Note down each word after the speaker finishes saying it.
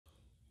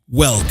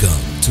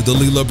Welcome to the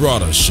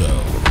Labrada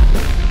Show.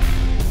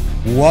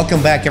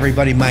 Welcome back,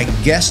 everybody. My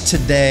guest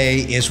today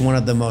is one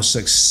of the most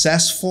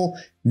successful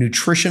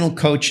nutritional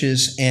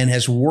coaches and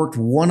has worked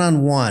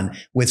one-on-one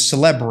with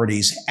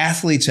celebrities,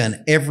 athletes,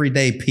 and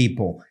everyday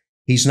people.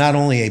 He's not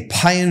only a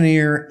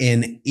pioneer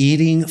in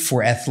eating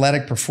for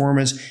athletic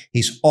performance,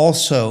 he's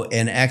also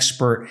an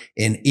expert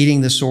in eating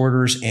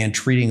disorders and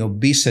treating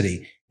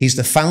obesity. He's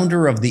the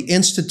founder of the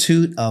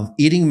Institute of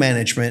Eating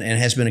Management and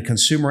has been a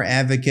consumer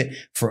advocate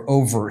for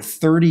over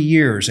 30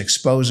 years,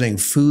 exposing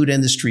food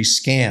industry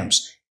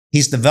scams.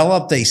 He's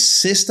developed a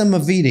system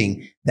of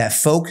eating that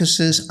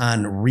focuses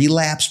on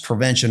relapse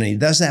prevention. And he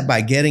does that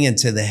by getting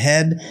into the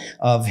head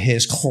of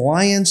his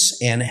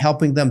clients and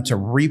helping them to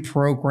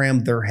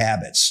reprogram their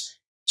habits.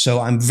 So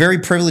I'm very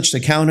privileged to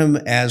count him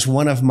as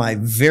one of my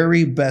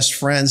very best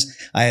friends.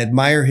 I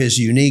admire his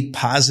unique,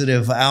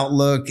 positive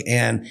outlook.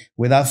 And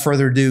without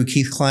further ado,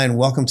 Keith Klein,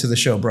 welcome to the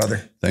show,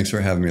 brother. Thanks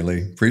for having me,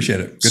 Lee. Appreciate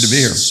it. Good to be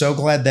here. So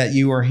glad that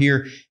you are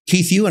here.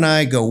 Keith, you and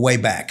I go way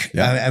back.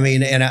 Yeah. I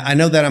mean, and I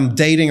know that I'm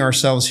dating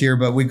ourselves here,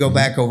 but we go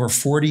back over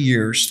 40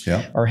 years,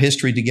 our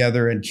history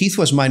together. And Keith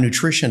was my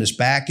nutritionist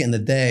back in the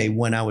day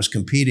when I was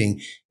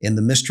competing in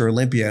the Mr.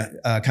 Olympia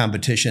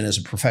competition as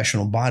a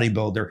professional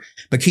bodybuilder.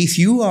 But Keith,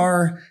 you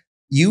are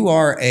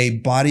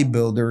a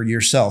bodybuilder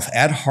yourself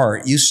at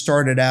heart. You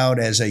started out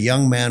as a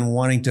young man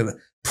wanting to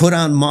put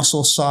on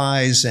muscle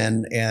size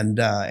and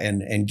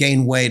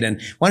gain weight. And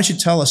why don't you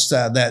tell us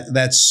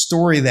that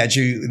story that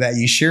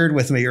you shared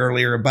with me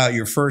earlier about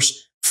your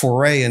first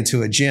foray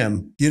into a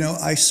gym? You know,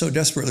 I so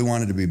desperately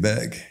wanted to be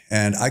big,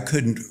 and I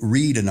couldn't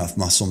read enough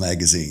muscle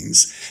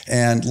magazines.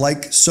 And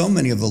like so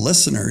many of the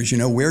listeners, you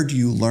know, where do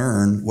you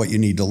learn what you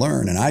need to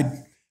learn? And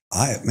I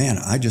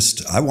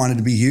wanted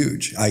to be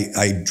huge.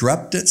 I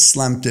dreamt it,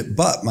 slept it,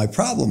 but my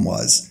problem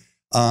was,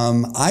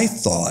 I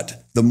thought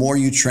the more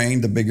you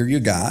trained, the bigger you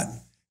got.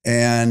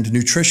 And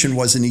nutrition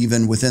wasn't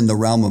even within the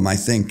realm of my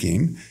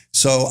thinking.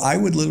 So I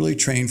would literally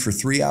train for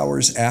 3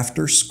 hours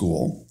after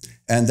school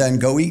and then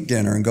go eat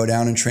dinner and go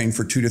down and train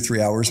for 2 to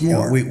 3 hours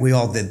more. You know, we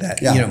all did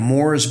that. Yeah. You know,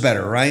 more is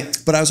better, right?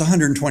 But I was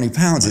 120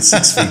 pounds at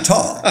 6 feet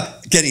tall,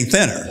 getting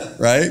thinner,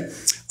 right?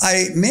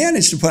 I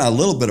managed to put on a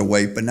little bit of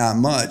weight, but not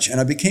much. And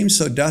I became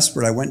so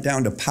desperate, I went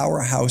down to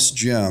Powerhouse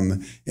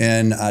Gym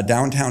in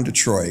downtown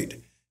Detroit.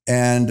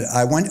 And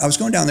I was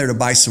going down there to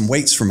buy some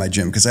weights for my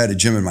gym because I had a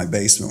gym in my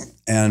basement.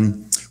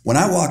 And when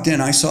I walked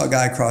in, I saw a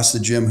guy across the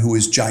gym who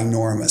was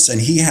ginormous,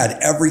 and he had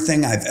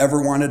everything I've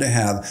ever wanted to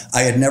have.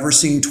 I had never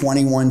seen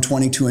 21,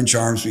 22-inch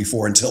arms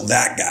before until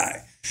that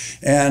guy.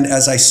 And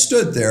as I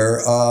stood there,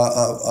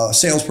 a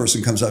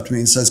salesperson comes up to me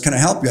and says, "Can I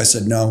help you?" I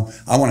said, "No,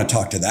 I want to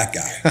talk to that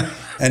guy."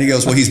 And he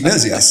goes, "Well, he's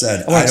busy." I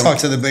said, I want to talk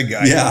to the big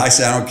guy. Yeah, I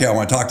said, "I don't care. I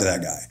want to talk to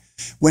that guy."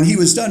 When he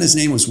was done, his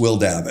name was Will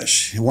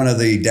Davish, one of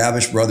the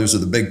Davish brothers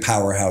of the big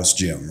Powerhouse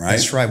Gym, right?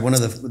 That's right. One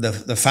of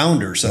the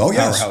founders of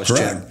Powerhouse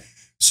Gym.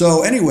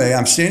 So anyway,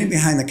 I'm standing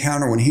behind the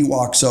counter when he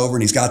walks over,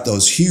 and he's got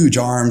those huge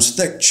arms,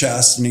 thick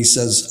chest, and he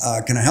says,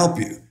 "Can I help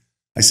you?"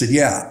 I said,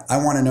 "Yeah, I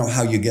want to know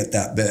how you get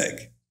that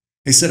big."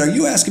 He said, "Are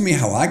you asking me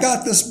how I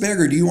got this big,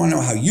 or do you want to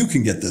know how you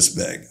can get this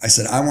big?" I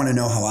said, "I want to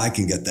know how I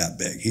can get that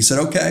big." He said,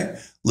 "Okay,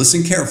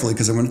 listen carefully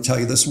because I'm going to tell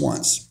you this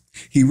once."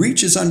 He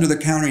reaches under the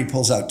counter, he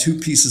pulls out 2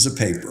 pieces of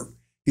paper.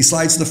 He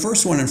slides the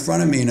first one in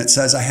front of me, and it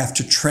says, "I have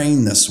to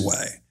train this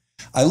way."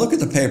 I look at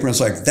the paper and it's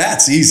like,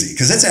 that's easy,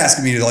 because it's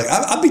asking me to, like,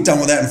 I'll be done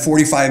with that in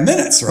 45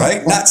 minutes,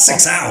 right? Not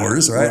 6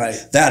 hours, right?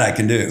 That I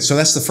can do. So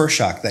that's the first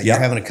shock, that you're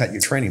having to cut your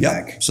training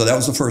back. So that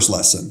was the first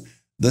lesson.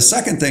 The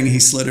second thing he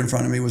slid in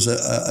front of me was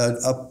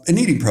an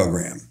eating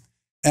program.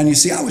 And you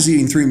see, I was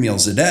eating 3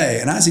 meals a day,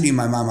 and I was eating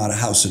my mom out of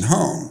house and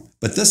home.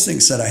 But this thing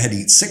said I had to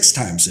eat 6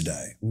 times a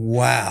day.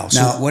 Wow.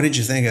 So now, what did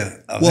you think of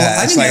well, that?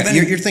 I didn't have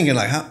any, you're thinking,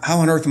 like, how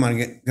on earth am I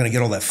going to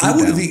get all that food I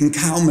would down? have eaten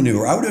cow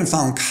manure. I would have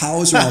found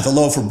cows around with a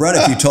loaf of bread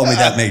if you told me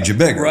that made you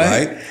bigger,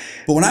 right?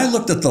 But when I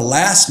looked at the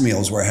last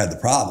meals where I had the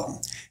problem,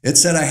 it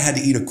said I had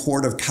to eat a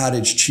quart of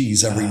cottage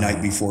cheese every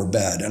night before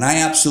bed. And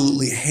I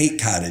absolutely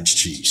hate cottage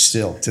cheese.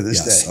 Still, to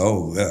this day.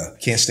 Oh, yeah.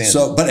 Can't stand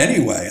it. But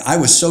anyway, I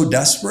was so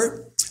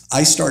desperate,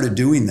 I started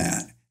doing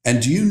that. And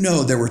do you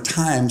know there were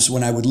times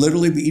when I would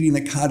literally be eating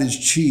the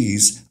cottage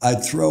cheese,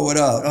 I'd throw it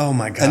up. Oh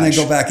my gosh. And then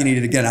go back and eat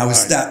it again. I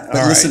was that,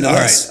 but listen to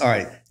this. All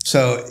right.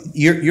 So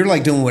you're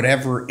like doing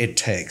whatever it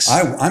takes.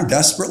 I'm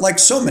desperate, like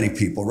so many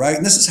people, right?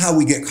 And this is how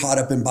we get caught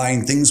up in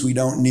buying things we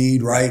don't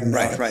need, right? And,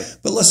 right.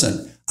 But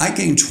listen, I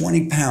gained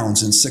 20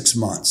 pounds in 6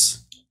 months.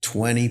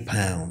 20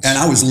 pounds. And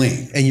I was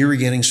lean. And you were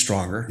getting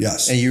stronger.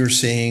 Yes. And you were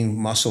seeing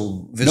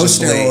muscle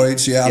visibly. No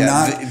steroids. Yeah, I'm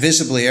not.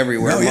 Visibly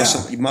everywhere.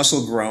 No,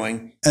 muscle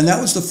growing. And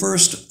that was the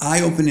first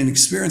eye-opening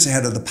experience I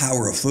had of the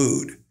power of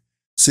food.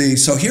 See,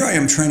 so here I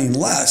am training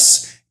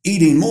less,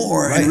 eating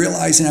more, and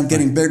realizing I'm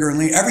getting bigger and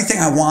lean. Everything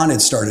I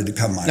wanted started to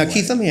come my way. Now,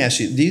 Keith, let me ask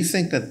you, do you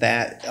think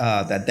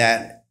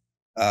that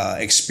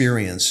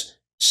experience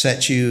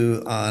set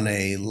you on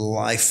a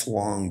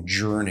lifelong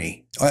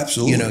journey? Oh,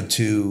 absolutely. You know,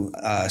 to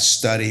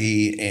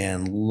study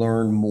and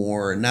learn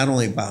more, not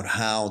only about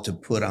how to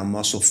put on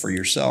muscle for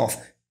yourself,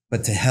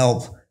 but to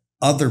help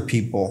other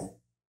people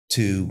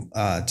to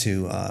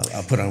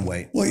put on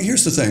weight? Well,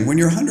 here's the thing. When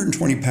you're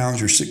 120 pounds,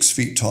 you're 6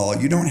 feet tall,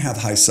 you don't have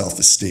high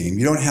self-esteem.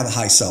 You don't have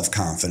high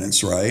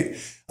self-confidence, right?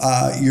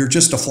 You're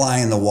just a fly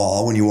in the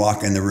wall when you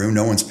walk in the room.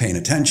 No one's paying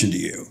attention to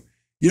you.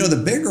 You know,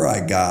 the bigger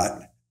I got,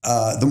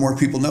 the more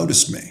people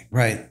noticed me.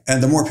 Right.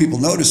 And the more people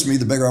noticed me,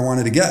 the bigger I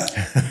wanted to get.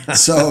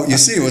 So you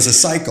see, it was a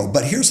cycle.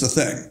 But here's the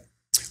thing.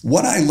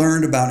 What I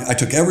learned about, I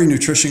took every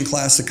nutrition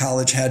class the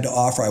college had to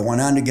offer. I went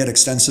on to get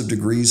extensive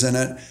degrees in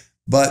it.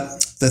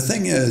 But the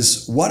thing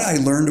is, what I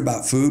learned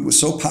about food was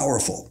so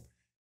powerful,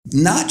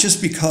 not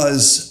just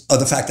because of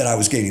the fact that I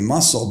was gaining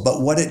muscle,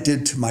 but what it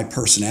did to my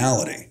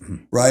personality,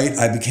 right?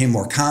 I became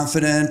more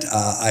confident.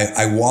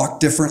 I walked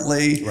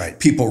differently. Right.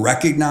 People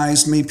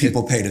recognized me.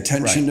 People paid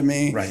attention to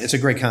me. Right. It's a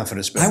great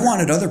confidence builder. I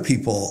wanted other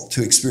people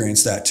to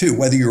experience that too.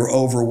 Whether you were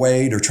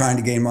overweight or trying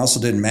to gain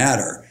muscle didn't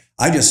matter.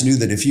 I just knew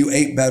that if you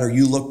ate better,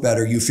 you look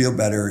better, you feel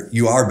better,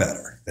 you are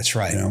better. That's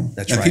right. You know?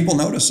 That's and right. people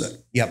notice it.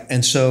 Yep.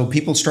 And so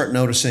people start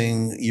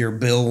noticing your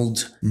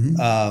build.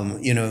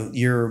 You know,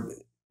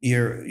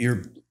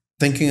 you're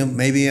thinking of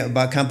maybe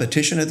about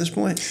competition at this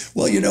point.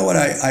 Well, you know what?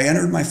 I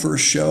entered my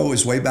first show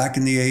is way back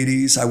in the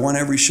 80s. I won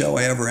every show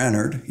I ever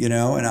entered, you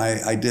know, and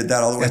I did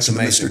that all the way to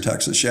Mr.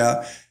 Texas.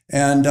 Yeah.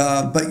 And,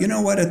 but you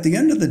know what? At the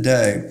end of the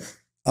day,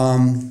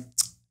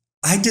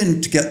 I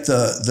didn't get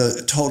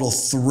the total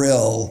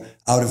thrill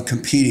out of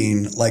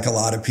competing like a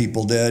lot of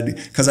people did,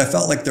 because I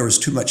felt like there was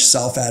too much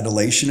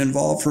self-adulation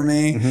involved for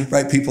me,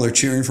 right? People are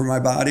cheering for my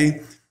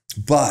body,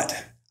 but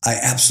I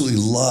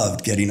absolutely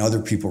loved getting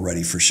other people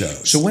ready for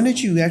shows. So when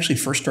did you actually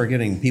first start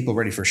getting people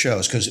ready for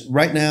shows? Because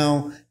right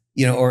now,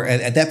 you know, or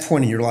at that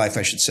point in your life,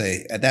 I should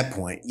say, at that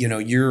point, you know,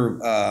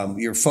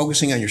 you're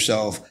focusing on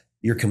yourself.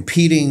 You're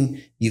competing,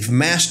 you've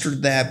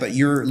mastered that, but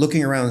you're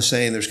looking around and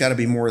saying, there's got to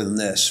be more than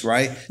this,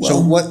 right? Well,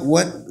 so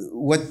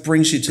what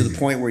brings you to the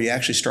point where you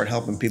actually start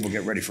helping people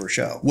get ready for a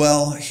show?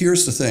 Well,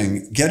 here's the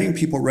thing. Getting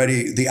people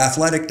ready, the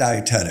athletic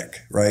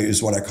dietetic, right,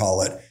 is what I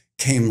call it,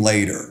 came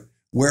later.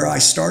 Where I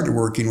started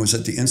working was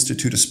at the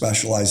Institute of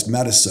Specialized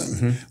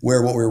Medicine,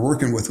 where what we were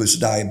working with was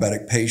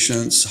diabetic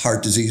patients,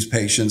 heart disease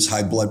patients,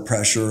 high blood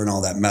pressure, and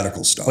all that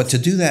medical stuff. But to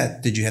do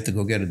that, did you have to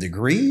go get a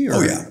degree? Or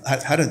oh, yeah.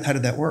 How did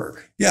that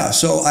work? Yeah,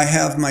 so I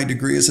have my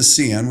degree as a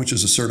CN, which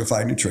is a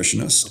certified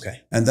nutritionist. Okay.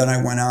 And then I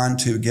went on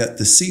to get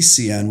the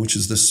CCN, which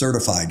is the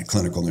certified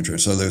clinical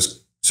nutritionist. So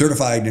there's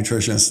certified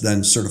nutritionist,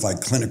 then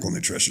certified clinical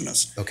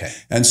nutritionist. Okay.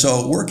 And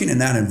so working in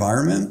that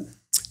environment,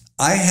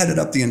 I headed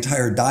up the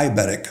entire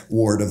diabetic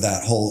ward of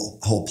that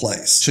whole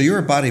place. So you're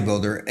a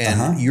bodybuilder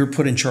and you're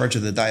put in charge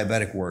of the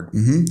diabetic ward.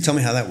 Tell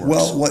me how that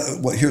works.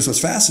 Well, here's what's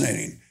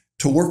fascinating.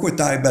 To work with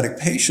diabetic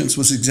patients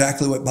was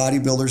exactly what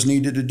bodybuilders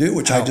needed to do,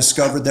 which I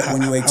discovered that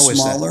when you ate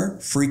smaller,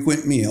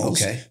 frequent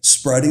meals,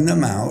 spreading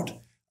them out,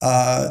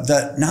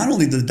 that not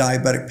only did the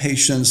diabetic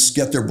patients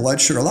get their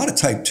blood sugar, a lot of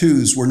type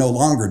 2s were no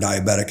longer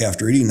diabetic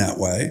after eating that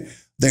way.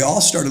 They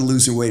all started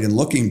losing weight and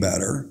looking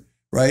better.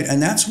 Right.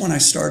 And that's when I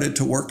started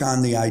to work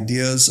on the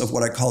ideas of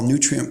what I call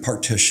nutrient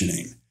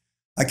partitioning.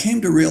 I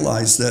came to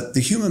realize that the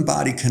human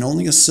body can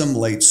only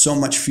assimilate so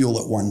much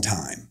fuel at one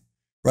time.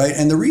 Right.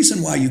 And the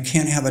reason why you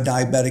can't have a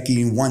diabetic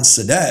eating once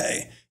a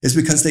day is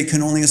because they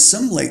can only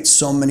assimilate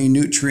so many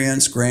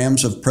nutrients,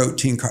 grams of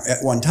protein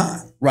at one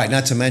time. Right.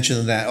 Not to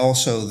mention that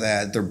also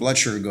that their blood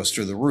sugar goes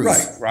through the roof.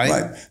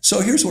 Right. So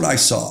here's what I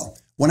saw.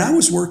 When I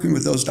was working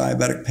with those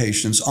diabetic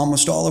patients,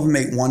 almost all of them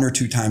ate 1 or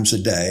 2 times a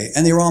day,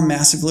 and they were all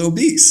massively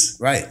obese.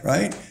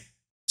 Right.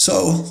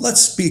 So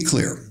let's be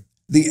clear.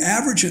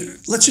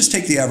 Let's just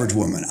take the average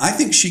woman. I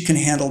think she can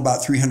handle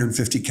about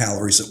 350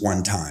 calories at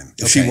one time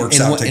if she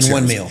works out. In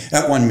one meal.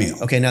 At one meal.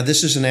 Okay. Now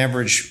this is an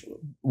average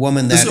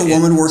woman that is a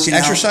woman working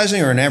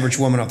exercising, or an average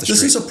woman off the street?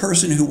 This is a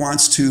person who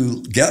wants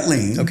to get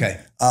lean,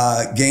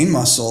 gain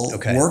muscle,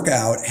 work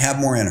out, have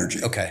more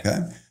energy. Okay.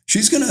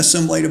 She's going to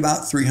assimilate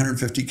about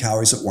 350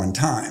 calories at one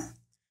time.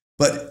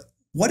 But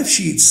what if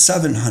she eats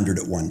 700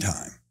 at one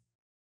time?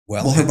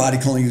 Well, her body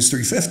can only use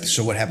 350.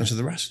 So what happens to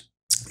the rest?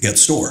 Get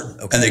stored,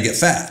 and they get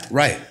fat.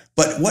 Right.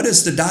 But what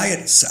is the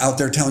diets out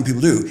there telling people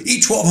to do?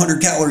 Eat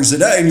 1,200 calories a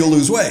day and you'll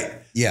lose weight.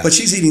 Yeah. But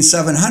she's eating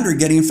 700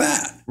 getting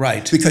fat.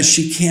 Right. Because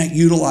she can't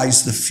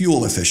utilize the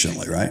fuel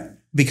efficiently, right?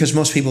 Because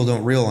most people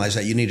don't realize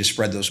that you need to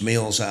spread those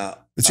meals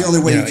out. It's the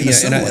only way you can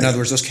assimilate. In other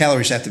words, those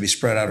calories have to be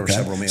spread out over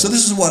several meals. So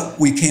this is what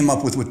we came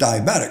up with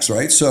diabetics,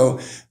 right? So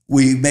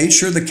we made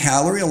sure the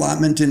calorie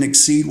allotment didn't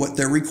exceed what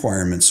their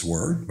requirements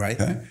were. Right.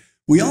 Okay.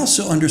 We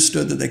also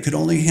understood that they could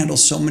only handle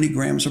so many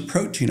grams of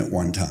protein at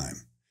one time.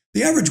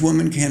 The average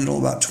woman can handle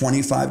about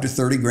 25 to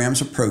 30 grams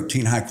of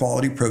protein, high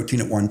quality protein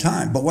at one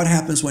time. But what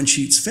happens when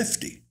she eats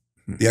 50?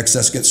 The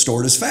excess gets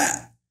stored as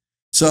fat.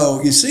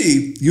 So you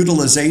see,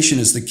 utilization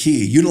is the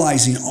key.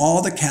 Utilizing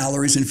all the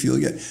calories and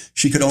fuel.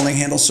 She could only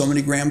handle so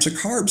many grams of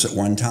carbs at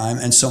one time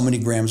and so many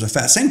grams of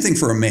fat. Same thing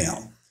for a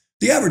male.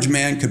 The average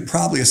man could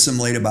probably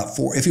assimilate about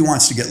if he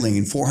wants to get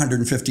lean,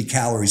 450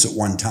 calories at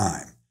one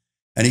time.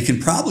 And he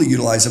can probably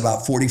utilize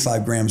about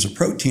 45 grams of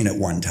protein at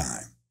one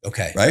time.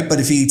 Okay. Right?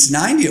 But if he eats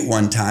 90 at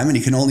one time and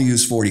he can only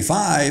use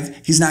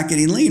 45, he's not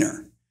getting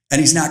leaner and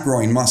he's not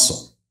growing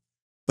muscle.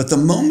 But the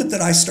moment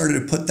that I started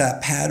to put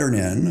that pattern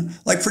in,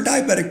 like for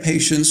diabetic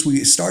patients,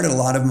 we started a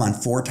lot of them on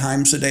 4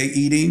 times a day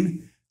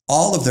eating.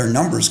 All of their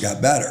numbers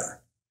got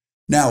better.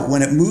 Now,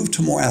 when it moved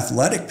to more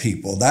athletic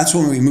people, that's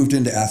when we moved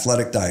into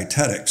athletic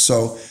dietetics.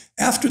 So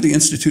after the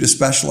Institute of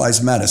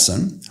Specialized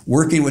Medicine,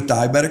 working with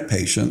diabetic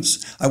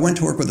patients, I went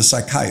to work with a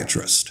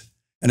psychiatrist.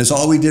 And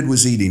all we did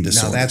was eating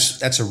disorders. Now,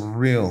 that's a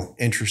real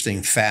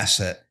interesting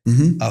facet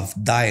of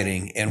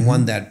dieting, and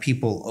one that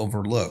people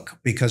overlook,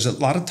 because a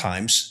lot of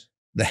times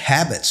the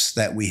habits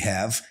that we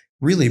have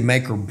really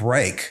make or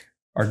break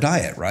our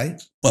diet,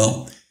 right?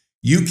 Well,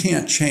 you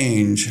can't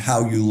change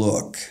how you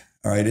look,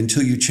 all right,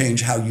 until you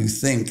change how you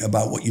think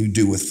about what you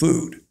do with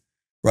food,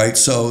 right?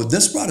 So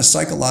this brought a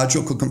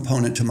psychological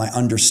component to my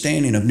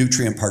understanding of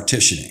nutrient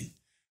partitioning,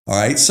 all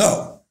right?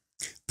 So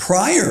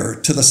prior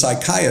to the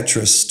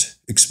psychiatrist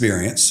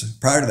experience,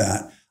 prior to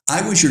that,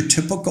 I was your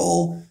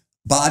typical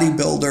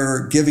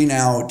bodybuilder giving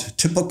out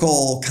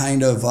typical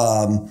kind of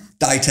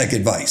dietetic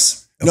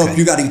advice. Okay. No,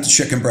 you got to eat the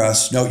chicken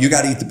breast. No, you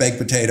got to eat the baked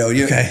potato.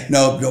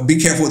 No, be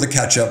careful with the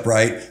ketchup,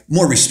 right?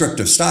 More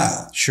restrictive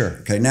style. Sure.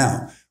 Okay,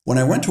 now, when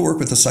I went to work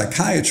with a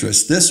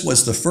psychiatrist, this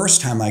was the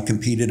first time I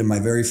competed in my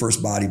very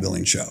first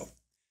bodybuilding show.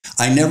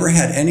 I never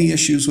had any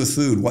issues with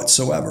food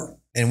whatsoever.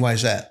 And why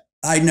is that?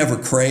 I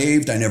never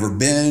craved. I never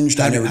binged.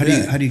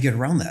 How do you get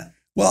around that?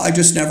 Well, I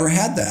just never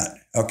had that,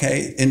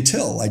 okay,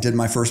 until I did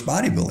my first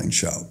bodybuilding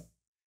show.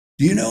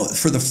 Do you know,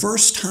 for the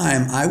first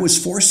time, I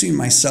was forcing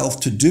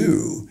myself to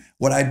do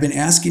what I'd been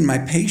asking my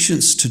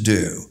patients to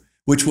do,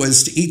 which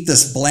was to eat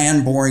this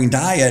bland, boring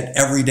diet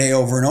every day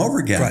over and over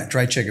again.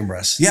 Dry chicken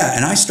breast. Yeah,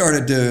 and I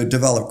started to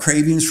develop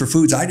cravings for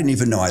foods I didn't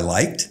even know I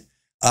liked.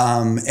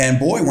 And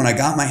boy, when I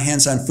got my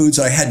hands on foods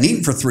I hadn't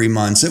eaten for 3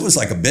 months, it was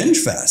like a binge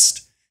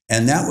fest.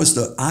 And that was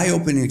the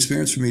eye-opening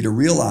experience for me to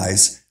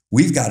realize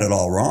we've got it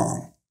all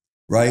wrong,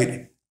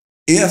 right?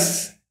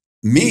 If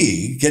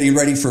me getting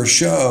ready for a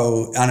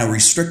show on a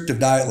restrictive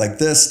diet like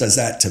this does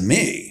that to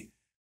me,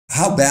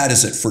 how bad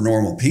is it for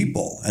normal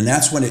people? And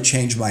that's when it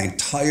changed my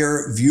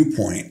entire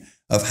viewpoint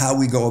of how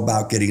we go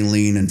about getting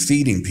lean and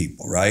feeding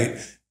people, right?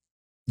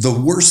 The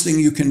worst thing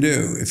you can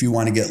do if you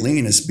want to get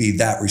lean is be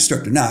that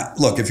restricted. Now,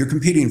 look, if you're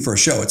competing for a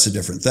show, it's a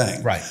different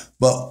thing. Right.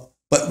 But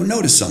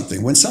notice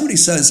something. When somebody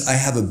says, I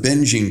have a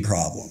binging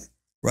problem,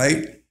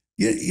 right?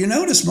 You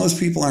notice most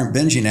people aren't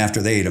binging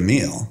after they ate a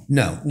meal.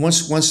 No,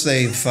 once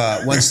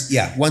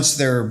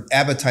their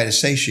appetite is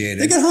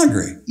satiated, they get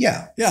hungry.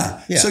 Yeah.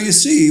 So you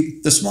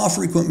see, the small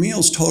frequent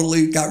meals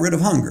totally got rid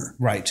of hunger.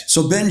 Right.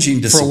 So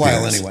binging disappears. For a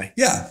while anyway.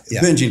 Yeah.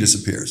 Binging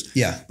disappears.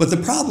 Yeah. But the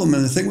problem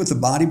and the thing with the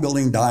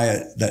bodybuilding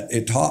diet that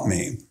it taught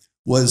me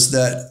was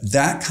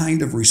that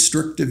kind of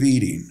restrictive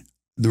eating,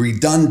 the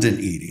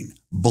redundant eating,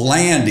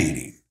 bland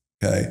eating,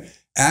 okay,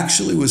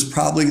 actually was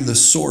probably the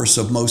source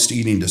of most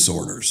eating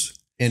disorders.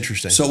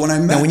 Interesting. So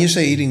when you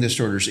say eating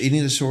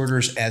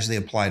disorders as they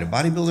apply to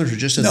bodybuilders or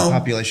just in the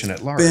population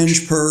at large?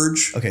 Binge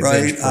purge, okay,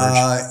 right? Binge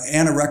purge.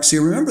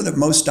 Anorexia. Remember that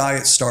most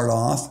diets start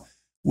off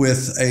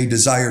with a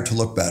desire to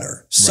look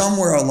better. Right.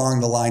 Somewhere along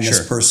the line,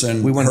 this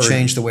person we want to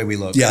change the way we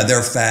look. Yeah,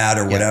 they're fat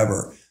or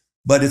whatever.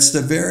 But it's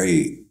the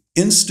very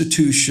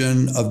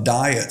institution of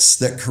diets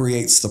that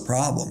creates the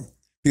problem,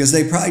 because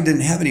they probably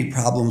didn't have any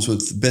problems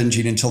with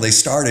binging until they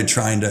started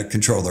trying to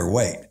control their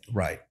weight.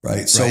 Right.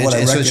 So what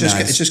I recognize,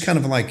 it's just kind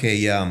of like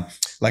a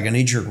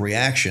knee-jerk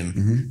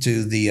reaction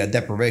to the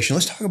deprivation.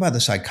 Let's talk about the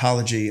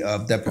psychology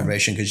of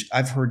deprivation, because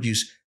I've heard you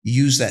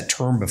use that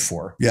term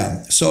before.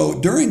 Yeah.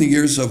 So during the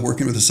years of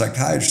working with a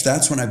psychiatrist,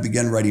 that's when I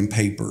began writing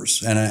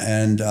papers.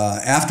 And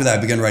after that,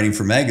 I began writing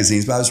for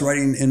magazines, but I was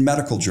writing in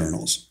medical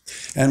journals.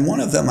 And one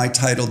of them I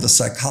titled The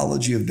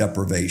Psychology of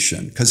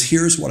Deprivation, because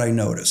here's what I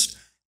noticed.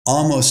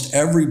 Almost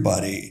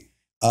everybody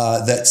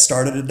that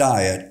started a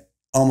diet,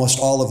 almost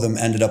all of them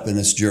ended up in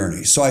this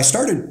journey. So I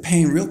started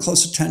paying real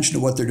close attention to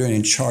what they're doing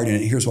and charting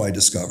it. Here's what I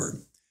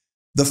discovered.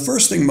 The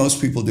first thing most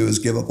people do is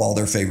give up all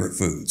their favorite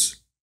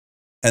foods.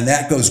 And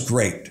that goes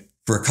great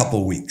for a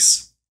couple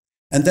weeks.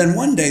 And then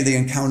one day they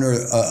encounter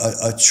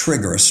a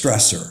trigger, a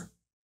stressor.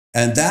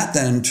 And that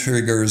then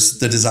triggers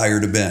the desire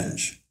to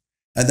binge.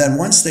 And then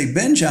once they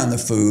binge on the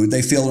food,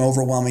 they feel an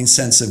overwhelming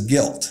sense of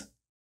guilt.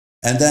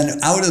 And then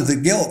out of the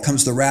guilt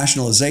comes the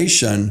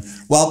rationalization,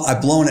 well,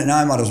 I've blown it now,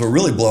 I might as well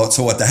really blow it,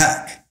 so what the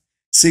heck?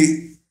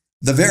 See,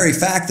 the very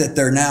fact that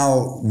they're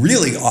now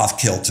really off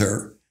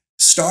kilter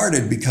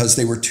started because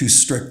they were too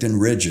strict and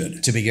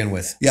rigid. To begin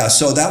with. Yeah,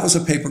 so that was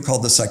a paper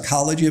called The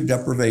Psychology of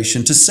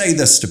Deprivation, to say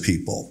this to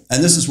people.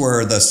 And this is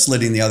where the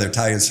slitting the other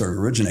tires sort of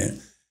originated.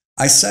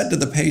 I said to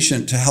the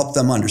patient, to help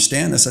them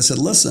understand this, I said,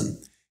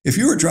 listen, if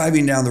you were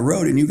driving down the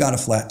road and you got a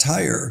flat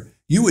tire,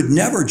 you would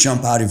never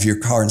jump out of your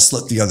car and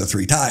slip the other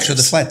 3 tires. So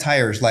the flat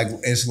tire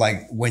is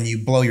like when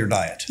you blow your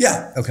diet.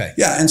 Yeah. Okay.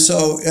 Yeah. And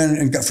so,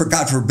 and for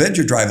God forbid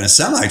you're driving a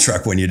semi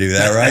truck when you do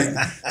that, right?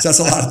 So that's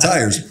a lot of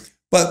tires.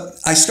 But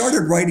I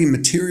started writing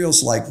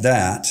materials like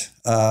that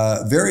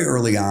very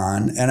early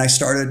on. And I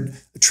started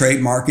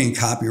trademarking,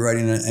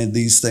 copywriting, and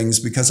these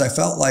things, because I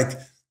felt like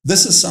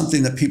this is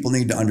something that people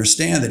need to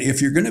understand, that if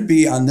you're going to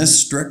be on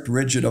this strict,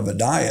 rigid of a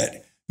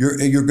diet,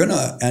 you're going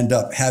to end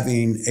up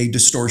having a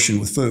distortion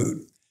with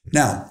food.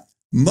 Now,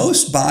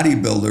 most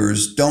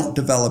bodybuilders don't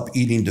develop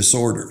eating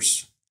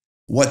disorders.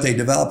 What they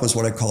develop is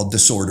what I call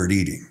disordered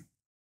eating,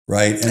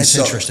 right? And that's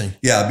interesting.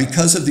 Yeah,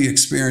 because of the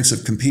experience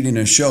of competing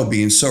in a show,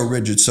 being so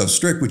rigid, so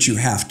strict, which you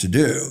have to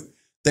do,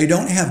 they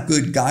don't have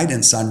good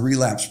guidance on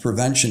relapse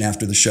prevention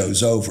after the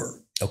show's over.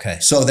 Okay.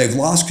 So they've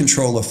lost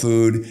control of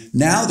food.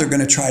 Now they're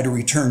going to try to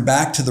return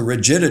back to the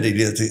rigidity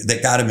that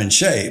got them in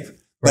shape,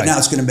 but now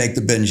it's going to make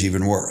the binge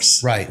even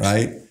worse. Right.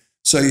 Right.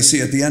 So you see,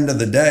 at the end of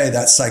the day,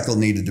 that cycle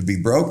needed to be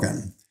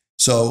broken.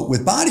 So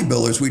with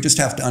bodybuilders, we just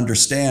have to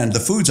understand the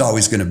food's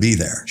always going to be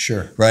there.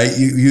 Sure. Right.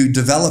 You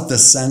develop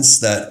this sense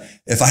that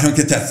if I don't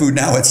get that food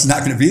now, it's not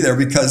going to be there,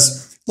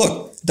 because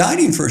look,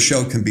 dieting for a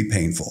show can be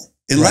painful.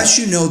 Unless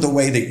you know the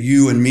way that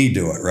you and me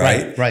do it,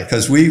 right? Right.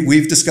 Because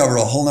we've discovered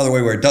a whole nother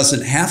way where it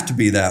doesn't have to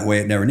be that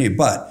way. It never needed.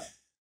 But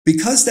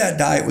because that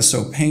diet was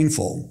so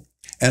painful,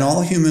 and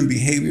all human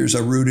behaviors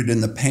are rooted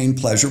in the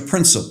pain-pleasure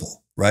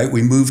principle, right?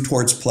 We move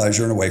towards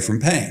pleasure and away from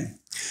pain.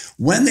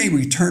 When they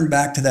return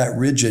back to that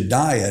rigid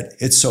diet,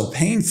 it's so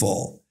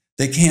painful,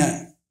 they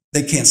can't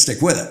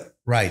stick with it.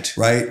 Right.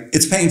 Right?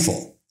 It's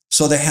painful.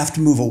 So they have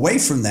to move away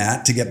from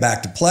that to get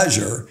back to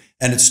pleasure.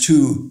 And it's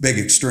two big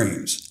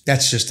extremes.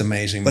 That's just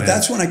amazing, But man.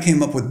 that's when I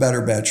came up with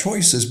Better Bad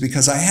Choices,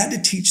 because I had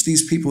to teach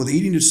these people with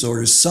eating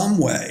disorders some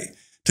way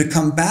to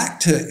come back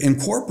to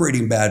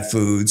incorporating bad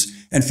foods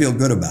and feel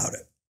good about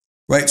it,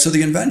 right? So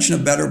the invention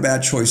of Better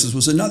Bad Choices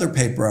was another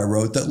paper I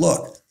wrote that,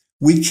 look,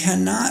 we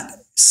cannot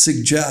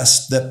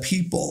suggest that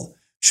people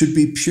should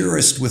be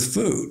purist with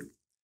food.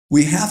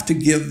 We have to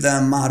give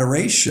them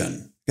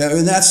moderation.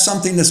 And that's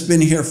something that's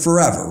been here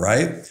forever,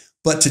 right?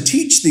 But to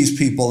teach these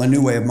people a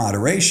new way of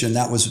moderation,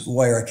 that was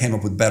where I came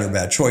up with Better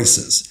Bad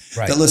Choices.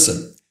 Right. That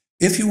listen,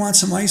 if you want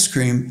some ice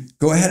cream,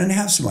 go ahead and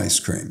have some ice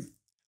cream.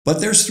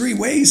 But there's 3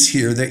 ways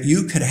here that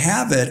you could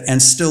have it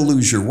and still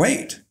lose your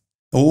weight.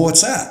 Well,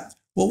 what's that?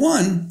 Well,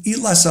 1, eat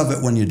less of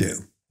it when you do.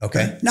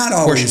 Okay. Not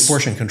always.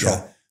 Portion control.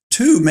 Yeah.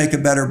 2, make a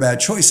better bad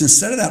choice.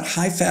 Instead of that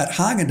high-fat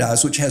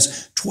Haagen-Dazs, which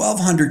has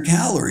 1,200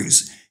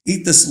 calories,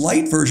 eat this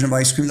light version of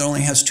ice cream that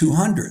only has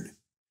 200.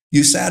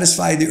 You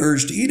satisfy the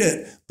urge to eat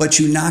it, but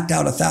you knocked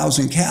out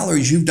 1,000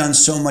 calories. You've done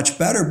so much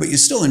better, but you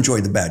still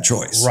enjoyed the bad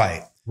choice.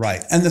 Right.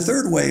 And the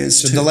third way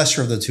is the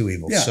lesser of the two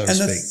evils, so to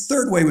speak. And the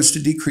third way was to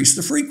decrease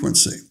the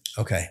frequency.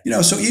 Okay.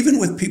 So even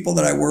with people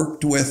that I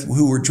worked with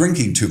who were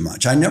drinking too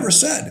much, I never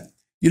said,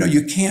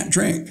 you can't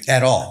drink.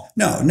 At all.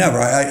 No, never.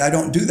 I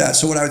don't do that.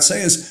 So what I would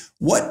say is,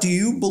 what do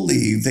you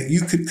believe that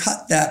you could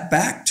cut that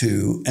back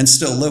to and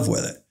still live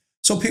with it?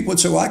 So people would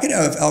say, well, I could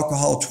have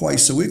alcohol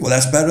twice a week. Well,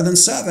 that's better than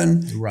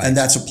 7. Right. And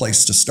that's a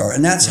place to start.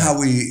 And that's how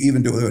we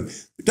even do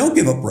it. Don't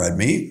give up red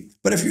meat.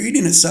 But if you're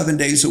eating it 7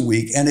 days a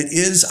week and it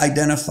is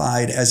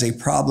identified as a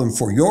problem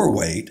for your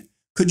weight,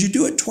 could you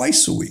do it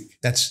twice a week?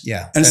 And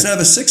instead of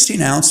a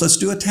 16 ounce, let's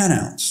do a 10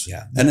 ounce.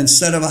 Yeah. And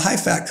instead of a high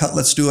fat cut,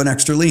 let's do an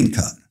extra lean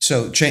cut.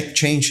 So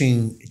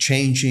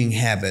changing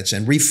habits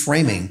and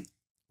reframing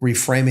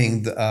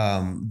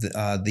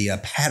the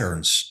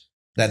patterns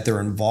that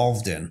they're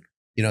involved in.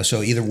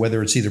 So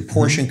whether it's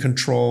portion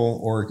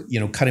control or,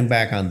 cutting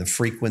back on the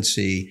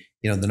frequency,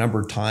 the number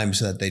of times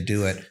that they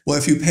do it. Well,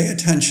 if you pay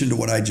attention to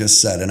what I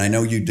just said, and I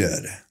know you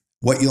did,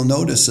 what you'll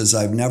notice is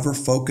I've never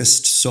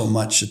focused so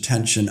much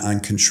attention on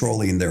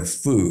controlling their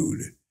food.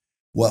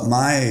 What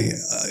my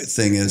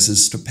thing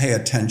is to pay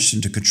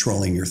attention to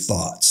controlling your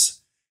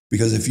thoughts.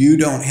 Because if you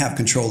don't have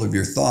control of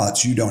your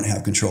thoughts, you don't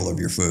have control of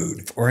your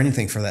food. Or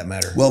anything for that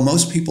matter. Well,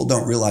 most people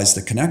don't realize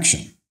the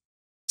connection.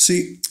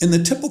 See, in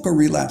the typical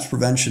relapse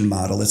prevention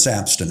model, it's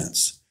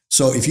abstinence.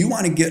 So if you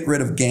want to get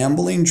rid of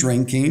gambling,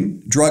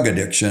 drinking, drug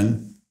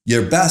addiction,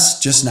 you're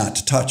best just not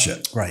to touch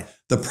it. Right.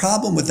 The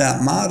problem with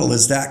that model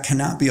is that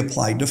cannot be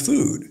applied to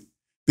food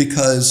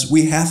because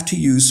we have to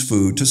use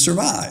food to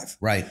survive.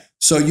 Right.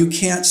 So you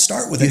can't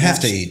start with You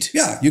have to eat.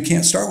 Yeah, you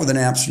can't start with an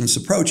abstinence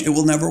approach. It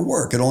will never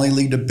work. It'll only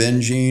lead to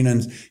binging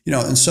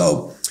and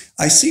so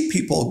I see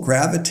people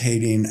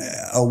gravitating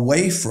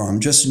away from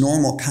just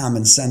normal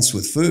common sense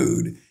with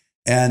food.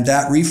 And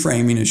that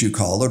reframing, as you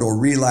call it, or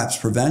relapse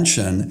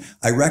prevention,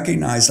 I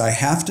recognized I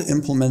have to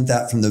implement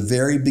that from the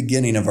very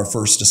beginning of our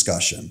first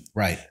discussion.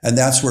 Right. And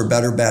that's where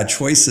Better Bad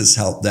Choices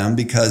helped them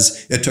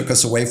because it took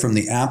us away from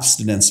the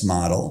abstinence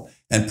model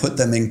and put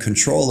them in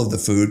control of the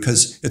food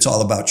because it's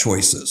all about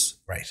choices.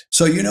 Right.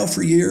 So,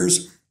 for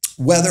years,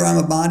 whether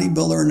I'm a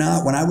bodybuilder or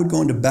not, when I would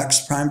go into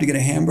Beck's Prime to get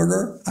a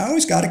hamburger, I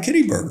always got a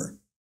kitty burger.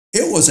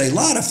 It was a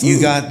lot of food.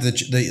 You got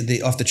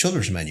the off the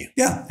children's menu.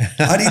 Yeah.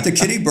 I'd eat the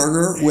kitty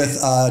burger with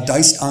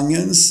diced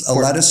onions, a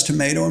lettuce,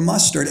 tomato, and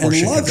mustard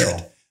and love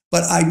it.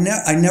 But I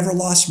never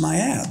lost my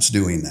abs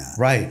doing that.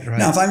 Right.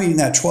 Now, if I'm eating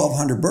that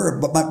 1,200 burger,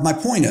 but my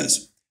point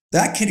is,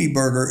 that kitty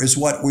burger is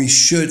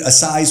a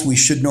size we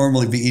should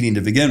normally be eating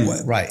to begin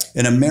with. Right.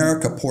 In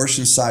America,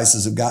 portion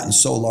sizes have gotten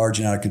so large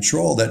and out of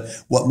control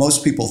that what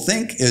most people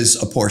think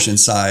is a portion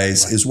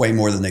size is way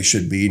more than they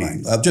should be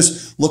eating. Right.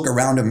 Just look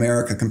around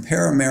America,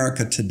 compare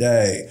America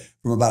today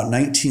from about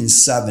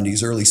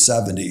 1970s, early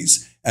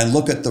 70s, and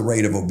look at the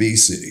rate of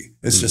obesity.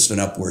 It's just an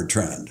upward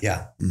trend.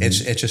 Yeah, it's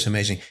just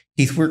amazing.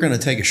 Keith, we're going to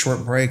take a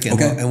short break, and,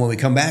 and when we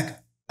come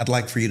back, I'd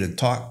like for you to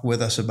talk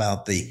with us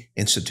about the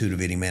Institute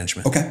of Eating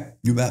Management. Okay,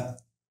 you bet.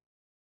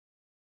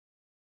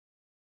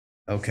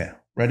 Okay,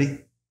 ready?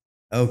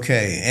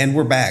 Okay, and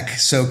we're back.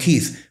 So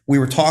Keith, we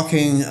were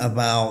talking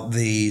about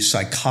the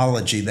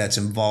psychology that's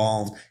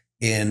involved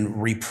in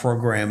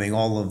reprogramming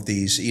all of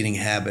these eating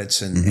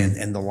habits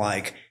and the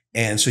like.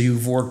 And so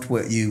you've worked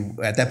with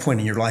at that point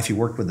in your life, you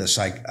worked with a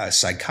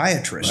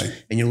psychiatrist,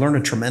 right. and you learned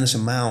a tremendous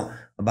amount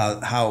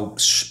about how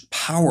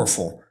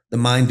powerful the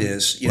mind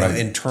is, right.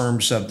 in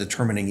terms of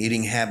determining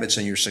eating habits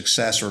and your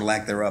success or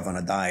lack thereof on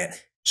a diet.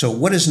 So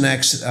what is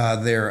next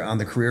there on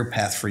the career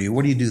path for you?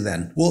 What do you do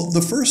then? Well,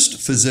 the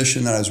first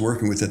physician that I was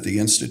working with at the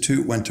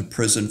Institute went to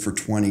prison for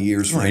 20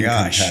 years for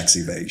income tax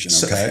evasion,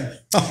 okay?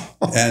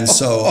 And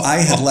so I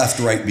had left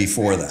right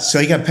before that. So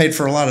you got paid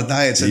for a lot of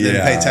diets and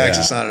didn't pay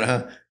taxes on it,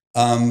 huh?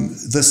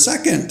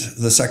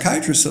 The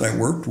psychiatrist that I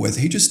worked with,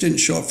 he just didn't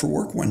show up for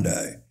work one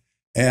day.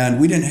 And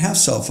we didn't have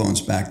cell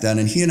phones back then.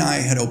 And he and I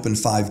had opened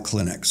 5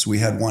 clinics. We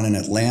had one in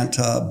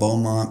Atlanta,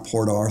 Beaumont,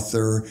 Port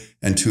Arthur,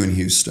 and 2 in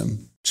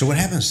Houston. So what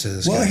happens to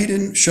this guy? Well, he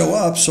didn't show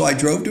up, so I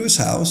drove to his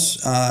house,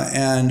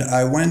 and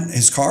I went,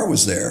 his car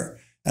was there,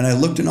 and I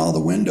looked in all the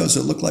windows.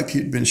 It looked like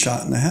he'd been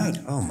shot in the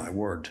head. Oh, my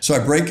word. So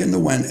I break in the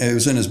window. It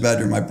was in his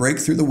bedroom. I break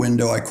through the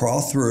window. I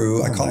crawl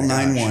through. I call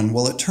 911.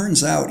 Well, it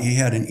turns out he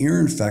had an ear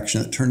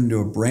infection that turned into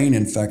a brain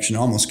infection,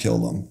 almost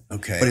killed him.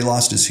 Okay. But he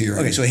lost his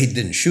hearing. Okay, so he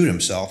didn't shoot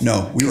himself.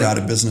 No, we were out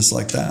of business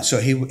like that. So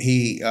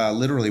he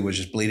literally was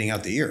just bleeding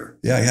out the ear.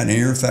 Yeah, he had an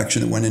ear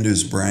infection that went into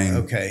his brain.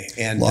 Okay.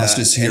 And lost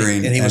his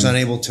hearing. And he was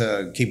unable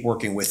to keep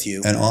working with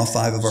you. And all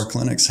 5 of our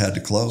clinics had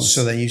to close.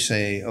 So then you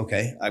say,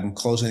 okay, I'm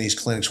closing these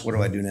clinics. What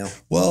do I do now?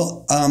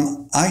 Well,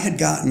 I had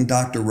gotten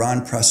Dr.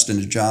 Ron Preston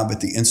a job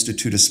at the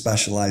Institute of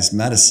Specialized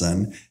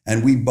Medicine,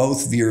 and we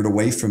both veered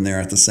away from there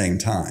at the same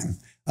time.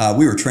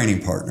 We were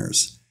training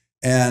partners.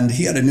 And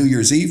he had a New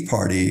Year's Eve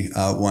party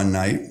one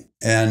night,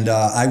 and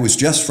I was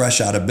just fresh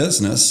out of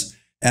business,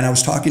 and I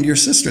was talking to your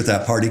sister at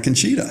that party,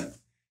 Conchita.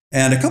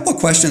 And a couple of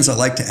questions I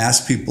like to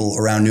ask people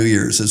around New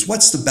Year's is,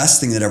 what's the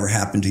best thing that ever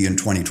happened to you in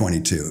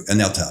 2022? And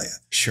they'll tell you.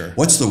 Sure.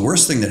 What's the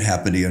worst thing that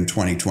happened to you in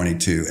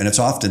 2022? And it's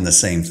often the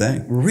same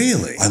thing.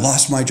 Really? I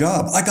lost my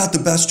job. I got the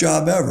best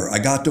job ever. I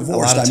got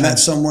divorced. I met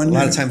someone new.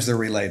 A lot of times they're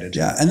related.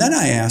 Yeah. And then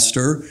I asked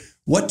her,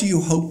 what do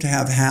you hope to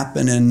have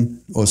happen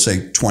in, well,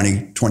 say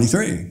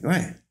 2023?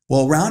 Right.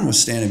 Well, Ron was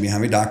standing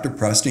behind me, Dr.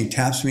 Preston. He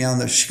taps me on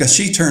the, because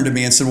she turned to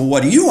me and said, well,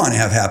 what do you want to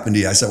have happen to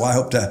you? I said, well, I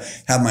hope to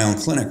have my own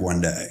clinic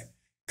one day.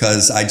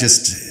 Because I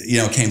just,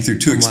 came through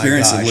 2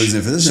 experiences of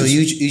losing business. So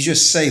you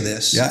just say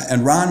this. Yeah,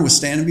 and Ron was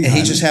standing behind me.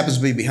 And he just happens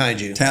to be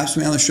behind you. Taps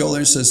me on the shoulder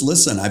and says,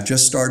 listen, I've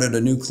just started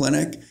a new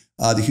clinic,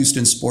 the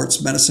Houston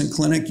Sports Medicine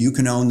Clinic. You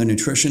can own the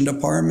nutrition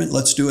department.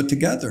 Let's do it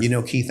together.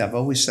 Keith, I've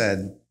always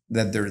said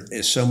that there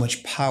is so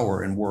much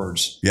power in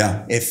words.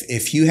 Yeah.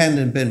 If you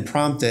hadn't been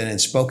prompted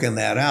and spoken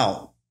that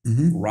out,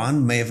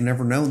 Ron may have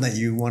never known that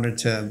you wanted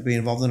to be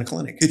involved in a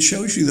clinic. It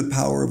shows you the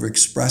power of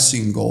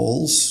expressing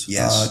goals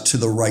to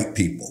the right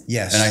people.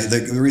 Yes. And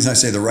the reason I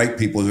say the right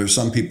people is there's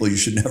some people you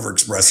should never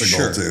express a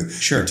goal to.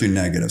 Sure. They're too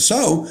negative.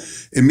 So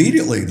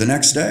immediately the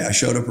next day I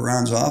showed up at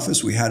Ron's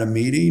office. We had a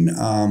meeting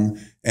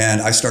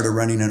and I started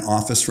running an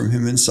office from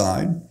him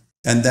inside.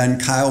 And then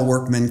Kyle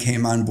Workman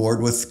came on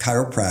board with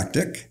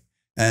chiropractic.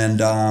 And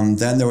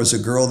then there was a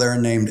girl there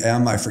named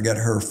M. I forget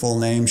her full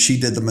name. She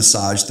did the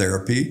massage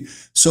therapy.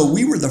 So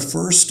we were the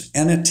first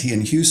entity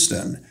in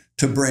Houston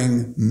to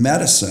bring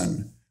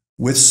medicine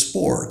with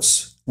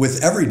sports,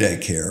 with everyday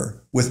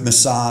care, with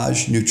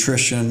massage,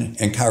 nutrition,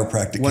 and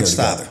chiropractic care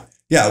together.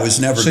 Yeah, it was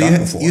never done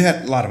before. You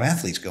had a lot of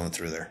athletes going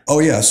through there. Oh,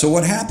 yeah. So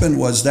what happened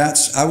was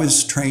I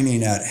was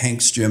training at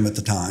Hank's Gym at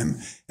the time.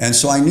 And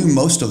so I knew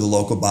most of the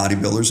local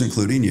bodybuilders,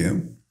 including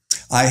you.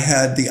 I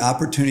had the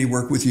opportunity to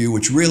work with you,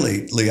 which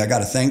really, Lee, I got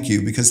to thank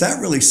you because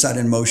that really set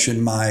in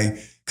motion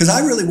because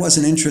I really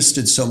wasn't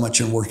interested so much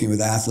in working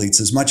with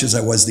athletes as much as I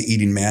was the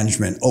eating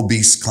management,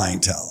 obese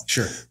clientele.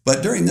 Sure.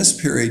 But during this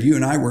period, you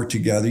and I worked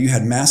together. You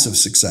had massive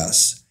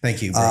success.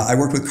 Thank you. I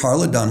worked with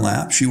Carla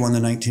Dunlap. She won the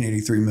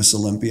 1983 Miss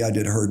Olympia. I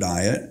did her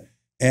diet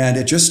and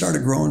it just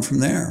started growing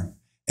from there.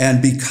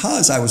 And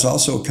because I was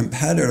also a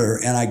competitor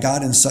and I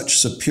got in such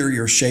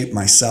superior shape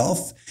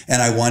myself and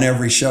I won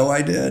every show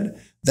I did,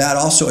 that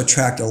also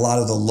attracted a lot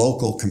of the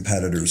local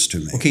competitors to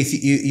me. Okay,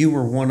 you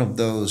were one of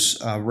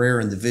those rare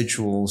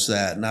individuals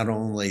that not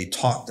only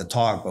talked the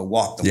talk, but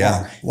walked the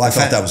walk. Well, I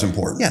felt that was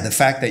important. Yeah, the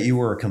fact that you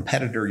were a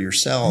competitor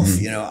yourself,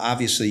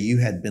 obviously you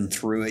had been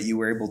through it. You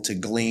were able to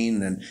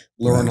glean and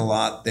learn a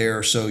lot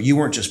there. So you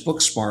weren't just book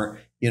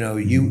smart.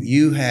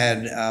 You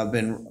had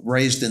been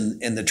raised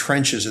in the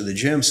trenches of the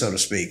gym, so to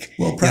speak.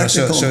 Well,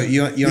 practical. So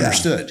you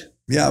understood.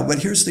 Yeah, but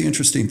here's the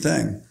interesting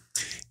thing.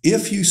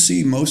 If you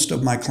see most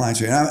of my clients,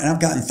 and I've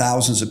gotten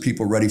thousands of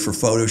people ready for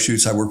photo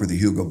shoots. I work with the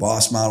Hugo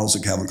Boss models, the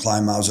Calvin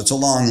Klein models. It's a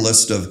long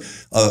list of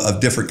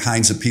different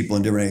kinds of people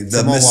in different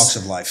from all walks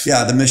of life.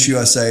 Yeah, the Miss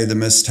USA, the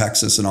Miss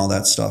Texas, and all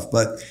that stuff.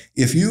 But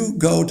if you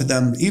go to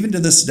them, even to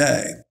this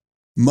day,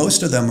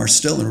 most of them are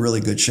still in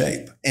really good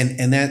shape.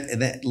 And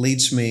that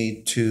leads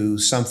me to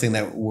something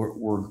that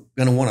we're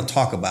going to want to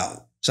talk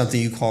about,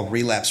 something you call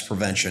relapse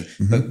prevention,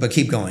 but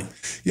keep going.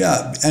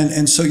 Yeah.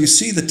 And so you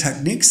see the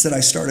techniques that I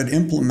started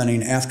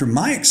implementing after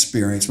my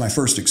experience, my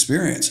first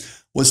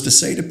experience, was to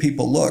say to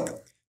people, look,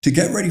 to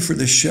get ready for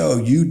this show,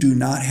 you do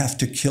not have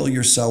to kill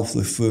yourself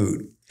with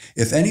food.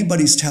 If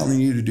anybody's telling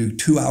you to do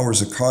 2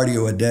 hours of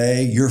cardio a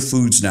day, your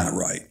food's not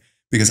right.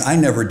 Because I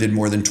never did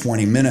more than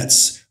 20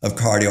 minutes of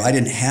cardio. I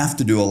didn't have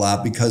to do a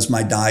lot because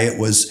my diet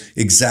was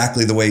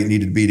exactly the way it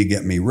needed to be to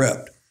get me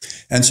ripped.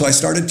 And so I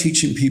started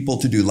teaching people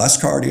to do less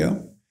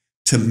cardio,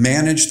 to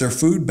manage their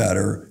food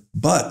better.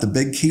 But the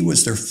big key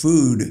was their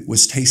food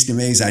was tasting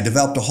amazing. I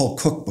developed a whole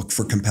cookbook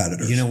for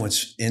competitors. You know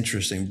what's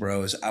interesting,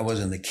 bro, is I was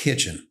in the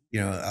kitchen,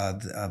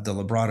 the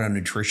Labrada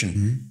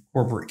Nutrition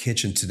corporate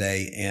kitchen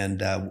today,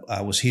 and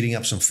I was heating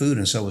up some food,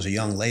 and so was a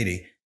young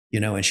lady,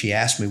 and she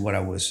asked me what I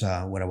was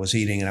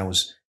eating, and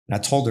I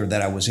told her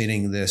that I was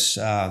eating this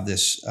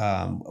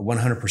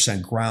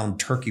 100% ground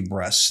turkey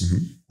breast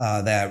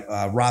that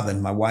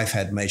Robin, my wife,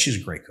 had made.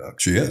 She's a great cook.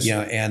 She is.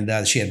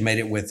 And she had made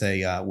it with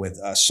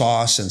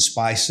sauce and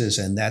spices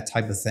and that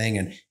type of thing.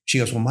 And she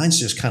goes, well, mine's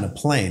just kind of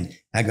plain.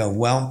 I go,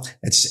 well,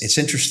 it's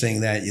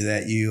interesting that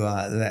you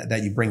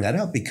bring that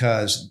up,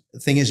 because the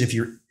thing is, if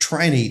you're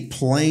trying to eat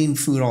plain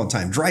food all the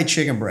time, dry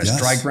chicken breast,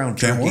 dry ground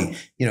turkey,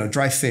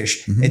 dry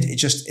fish,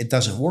 it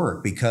doesn't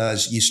work,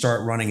 because you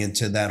start running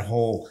into that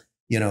whole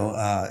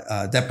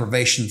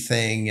deprivation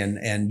thing,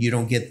 and you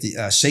don't get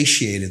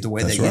satiated the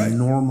way that you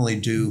normally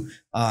do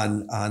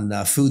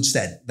on foods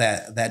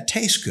that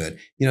taste good.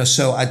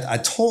 So I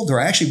told her,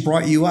 I actually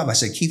brought you up. I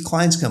said, Keith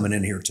Klein's coming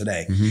in here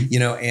today,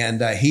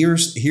 and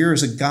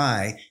here's a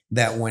guy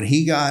that when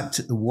he got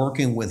to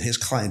working with his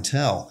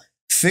clientele,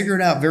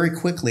 figured out very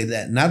quickly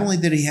that not only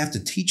did he have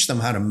to teach them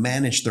how to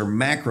manage their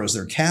macros,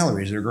 their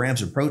calories, their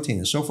grams of protein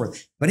and so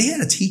forth, but he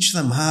had to teach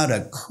them how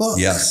to cook.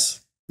 Yes.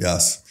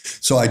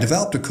 So I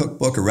developed a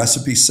cookbook, a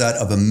recipe set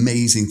of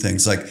amazing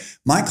things. Like,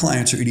 my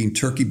clients are eating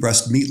turkey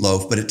breast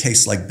meatloaf, but it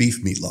tastes like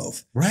beef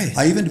meatloaf. Right.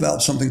 I even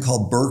developed something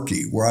called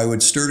Berkey, where I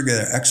would stir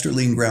together extra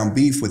lean ground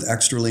beef with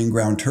extra lean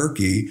ground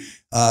turkey.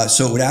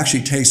 So it would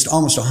actually taste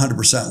almost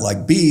 100%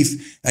 like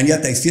beef, and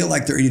yet they feel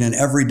like they're eating an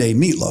everyday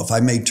meatloaf. I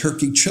made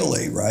turkey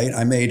chili, right?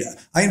 I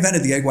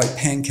invented the egg white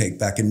pancake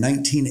back in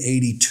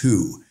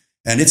 1982.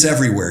 And it's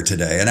everywhere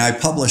today. And I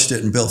published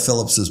it in Bill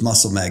Phillips's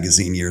Muscle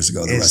magazine years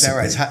ago. Is that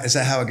right? Is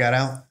that how it got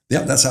out?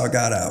 Yep, that's how it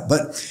got out.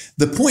 But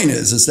the point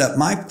is that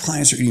my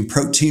clients are eating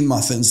protein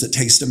muffins that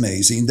taste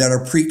amazing, that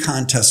are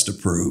pre-contest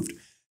approved.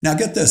 Now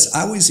get this,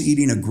 I was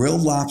eating a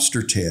grilled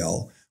lobster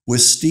tail with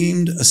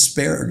steamed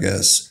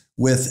asparagus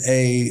with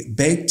a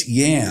baked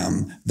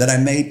yam that I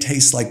made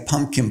taste like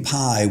pumpkin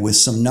pie with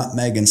some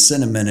nutmeg and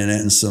cinnamon in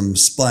it and some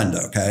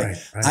Splenda, okay?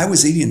 Right. I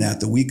was eating that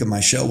the week of my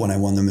show when I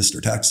won the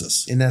Mr.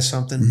 Texas. Isn't that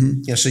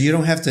something? Yeah, so you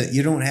don't have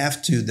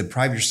to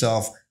deprive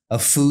yourself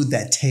of food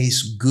that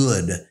tastes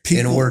good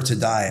in order to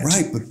diet.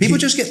 Right. But people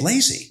just get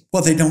lazy.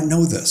 Well, they don't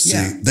know this.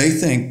 Yeah. See, they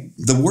think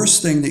the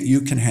worst thing that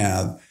you can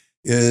have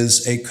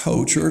is a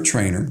coach or a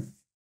trainer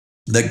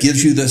that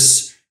gives you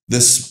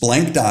this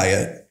blank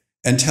diet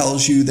and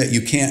tells you that you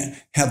can't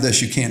have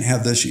this, you can't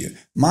have this.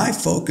 My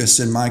focus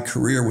in my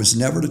career was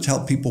never to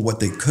tell people what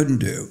they couldn't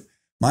do.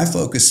 My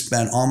focus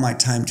spent all my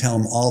time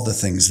telling them all the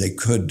things they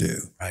could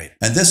do. Right.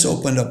 And this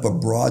opened up a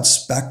broad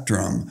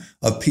spectrum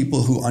of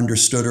people who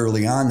understood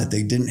early on that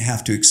they didn't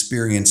have to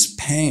experience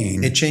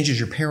pain. It changes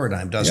your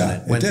paradigm, doesn't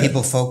it? When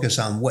people focus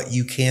on what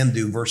you can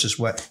do versus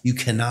what you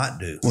cannot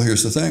do. Well,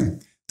 here's the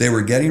thing. They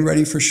were getting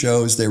ready for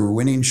shows, they were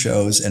winning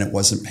shows, and it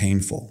wasn't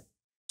painful.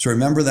 So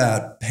remember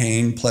that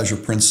pain pleasure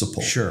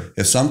principle. Sure.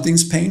 If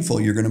something's painful,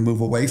 you're going to move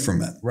away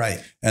from it.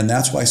 Right. And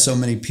that's why so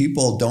many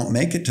people don't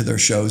make it to their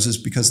shows, is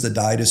because the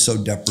diet is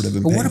so deprivative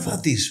and painful.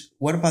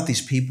 What about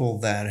these people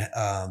that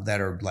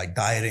are like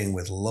dieting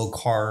with low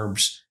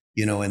carbs,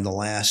 in the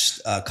last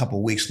couple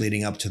of weeks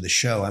leading up to the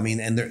show? I mean,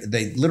 and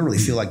they literally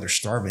feel like they're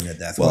starving to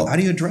death. Well, how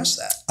do you address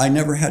that? I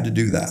never had to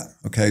do that.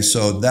 Okay.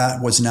 So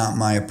that was not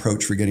my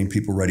approach for getting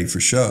people ready for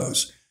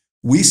shows.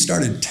 We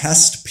started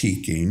test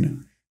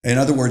peaking. In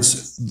other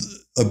words,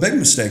 a big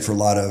mistake for a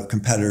lot of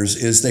competitors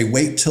is they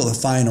wait till the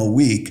final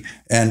week,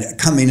 and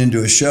coming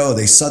into a show,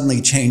 they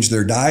suddenly change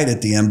their diet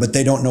at the end, but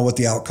they don't know what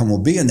the outcome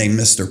will be, and they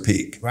miss their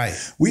peak. Right.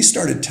 We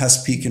started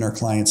test peaking our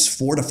clients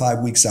 4 to 5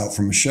 weeks out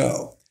from a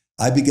show.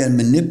 I began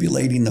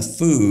manipulating the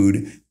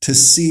food to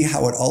see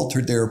how it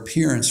altered their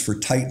appearance for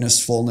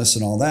tightness, fullness,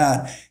 and all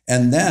that.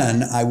 And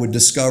then I would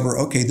discover,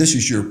 okay, this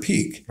is your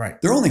peak.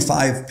 Right. There are only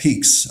 5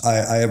 peaks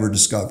I ever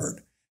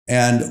discovered.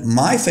 And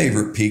my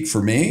favorite peak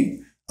for me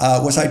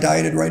was I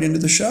dieted right into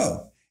the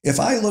show. If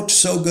I looked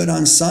so good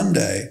on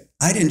Sunday,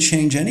 I didn't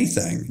change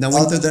anything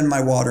other than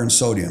my water and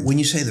sodium. When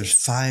you say there's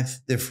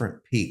 5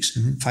 different peaks,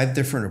 5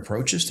 different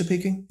approaches to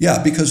peaking?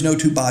 Yeah, because no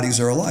two bodies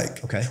are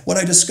alike. Okay. What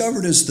I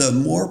discovered is the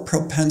more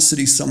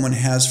propensity someone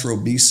has for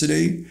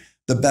obesity,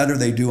 the better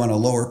they do on a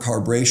lower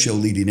carb ratio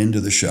leading into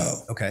the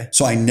show. Okay.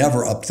 So I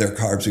never upped their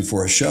carbs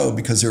before a show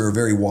because they were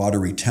very water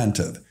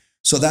retentive.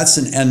 So that's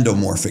an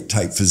endomorphic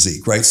type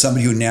physique, right?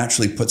 Somebody who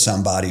naturally puts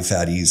on body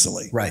fat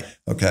easily. Right.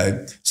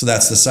 Okay. So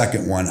that's the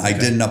second one. I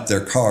didn't up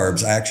their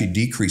carbs. I actually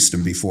decreased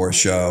them before a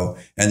show,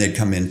 and they'd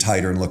come in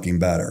tighter and looking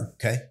better.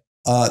 Okay.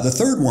 The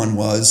third one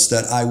was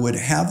that I would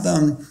have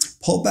them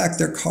pull back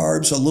their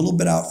carbs a little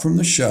bit out from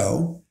the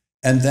show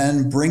and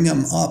then bring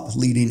them up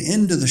leading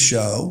into the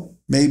show,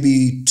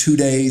 maybe 2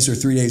 days or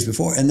 3 days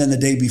before. And then the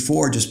day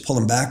before, just pull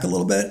them back a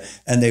little bit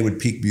and they would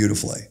peak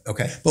beautifully.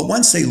 Okay. But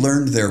once they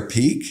learned their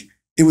peak,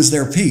 it was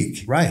their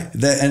peak. Right.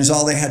 And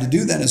all they had to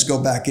do then is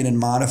go back in and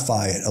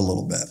modify it a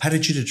little bit. How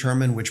did you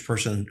determine which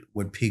person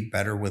would peak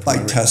better with By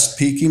test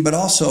peaking, but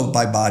also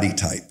by body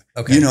type.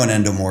 Okay. You know an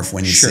endomorph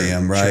when you see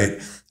them, right?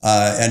 Sure.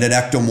 And an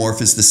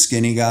ectomorph is the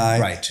skinny guy.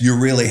 Right. You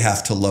really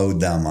have to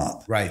load them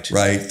up. Right.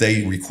 Right.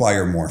 They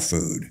require more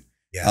food.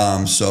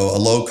 Yeah. So a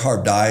low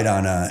carb diet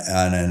on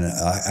an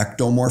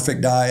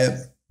ectomorphic diet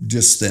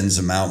just thins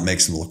them out,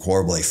 makes them look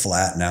horrible. They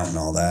flatten out and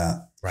all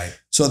that. Right.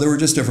 So there were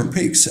just different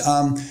peaks.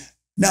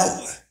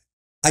 Now,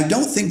 I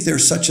don't think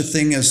there's such a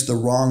thing as the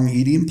wrong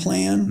eating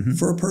plan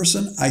for a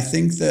person. I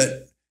think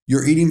that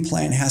your eating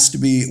plan has to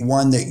be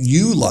one that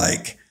you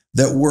like,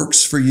 that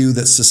works for you,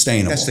 that's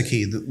sustainable. That's the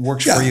key. That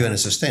works for you and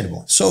is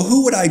sustainable. So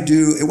who would I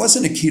do? It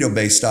wasn't a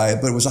keto-based diet,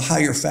 but it was a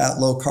higher fat,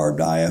 low carb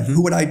diet.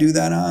 Who would I do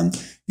that on?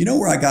 You know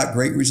where I got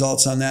great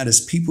results on that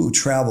is people who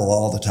travel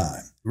all the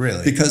time.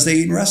 Really? Because they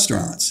eat in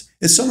restaurants.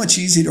 It's so much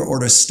easier to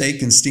order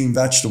steak and steamed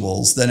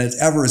vegetables than it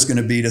ever is going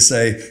to be to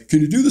say,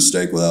 can you do the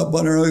steak without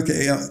butter?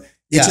 Okay.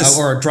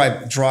 Or a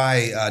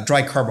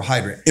dry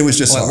carbohydrate. It was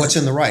just well, hard. What's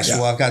in the rice? Yeah.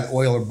 Well, I've got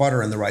oil or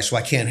butter in the rice, so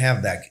I can't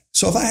have that.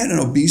 So if I had an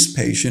obese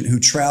patient who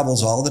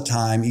travels all the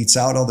time, eats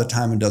out all the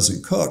time, and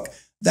doesn't cook,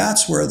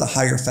 that's where the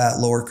higher fat,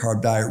 lower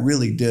carb diet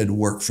really did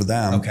work for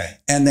them. Okay.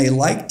 And they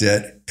liked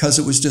it because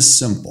it was just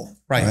simple.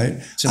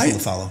 Right. Simple to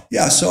follow.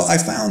 Yeah. So I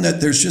found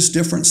that there's just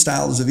different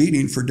styles of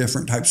eating for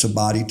different types of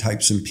body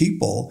types and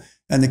people.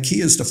 And the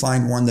key is to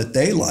find one that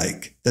they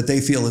like, that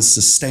they feel is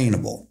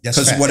sustainable.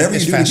 Because whatever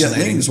you do to get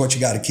lean is what you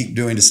got to keep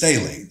doing to stay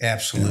lean.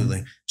 Absolutely.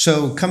 You know?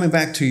 So coming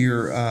back to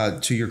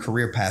your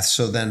career path,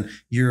 so then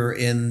you're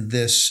in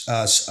this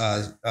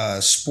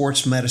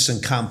sports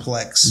medicine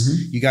complex.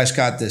 You guys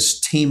got this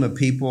team of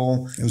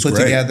people put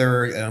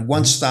together,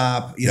 one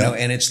stop, you know,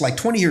 and it's like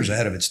 20 years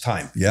ahead of its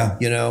time. Yeah.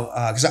 You know,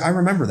 because I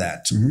remember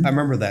that. I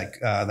remember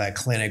that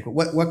clinic.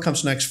 What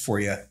comes next for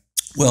you?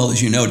 Well,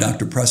 as you know,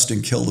 Dr.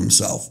 Preston killed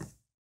himself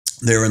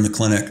there in the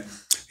clinic.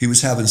 He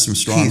was having some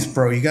strong... Keith,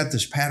 bro, you got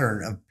this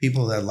pattern of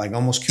people that like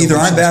almost kill Either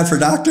themselves. I'm bad for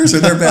doctors or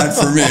they're bad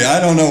for me. I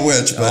don't know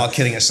which. But all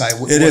kidding aside.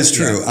 It is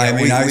true. Yeah, I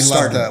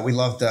mean, we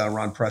loved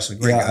Ron Preston.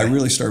 Great guy. I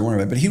really started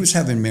wondering about it. But he was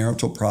having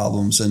marital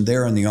problems. And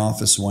there in the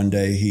office one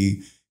day,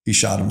 he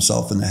shot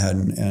himself in the head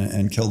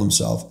and killed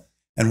himself.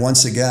 And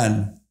once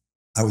again,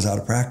 I was out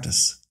of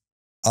practice.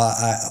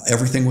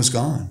 Everything was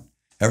gone.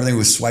 Everything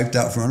was swiped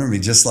out from under me,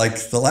 just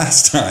like the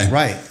last time.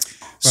 Right.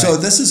 So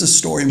this is a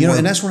story. You know,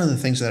 and that's one of the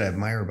things that I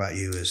admire about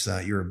you is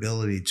your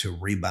ability to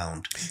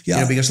rebound. Yeah.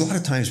 You know, because a lot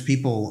of times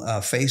people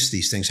face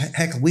these things.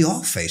 Heck, we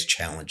all face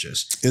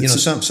challenges. You know,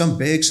 some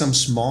big, some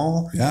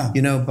small. Yeah.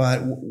 You know,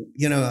 but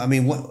you know, I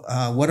mean,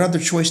 what other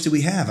choice do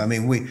we have? I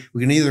mean, we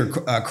can either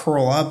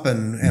curl up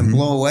and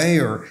blow away,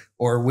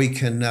 or we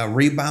can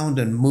rebound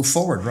and move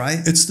forward. Right.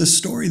 It's the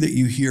story that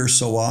you hear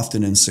so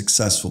often in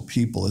successful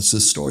people. It's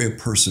the story of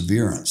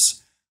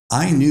perseverance.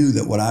 I knew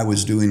that what I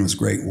was doing was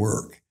great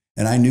work.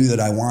 And I knew that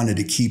I wanted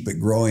to keep it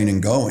growing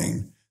and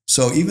going.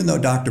 So even though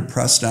Dr.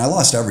 Preston, I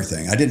lost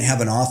everything. I didn't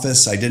have an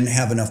office. I didn't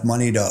have enough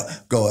money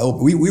to go.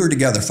 We were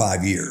together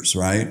 5 years,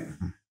 right?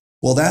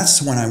 Well,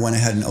 that's when I went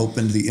ahead and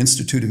opened the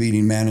Institute of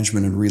Eating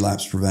Management and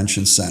Relapse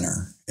Prevention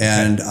Center.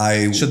 And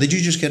So did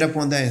you just get up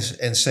one day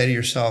and say to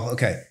yourself,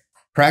 okay,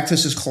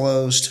 practice is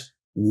closed.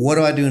 What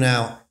do I do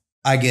now?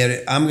 I get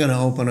it. I'm going to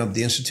open up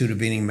the Institute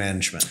of Eating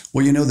Management.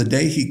 Well, you know, the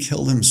day he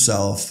killed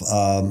himself,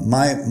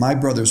 my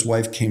brother's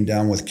wife came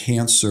down with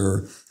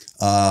cancer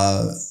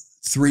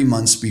 3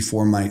 months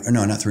before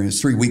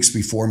 3 weeks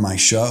before my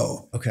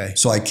show. Okay.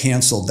 So I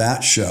canceled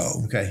that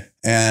show. Okay.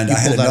 And I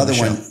had another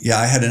one. Yeah,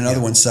 I had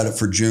another one set up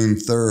for June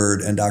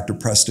 3rd, and Dr.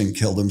 Preston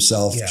killed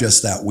himself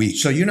just that week.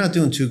 So you're not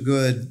doing too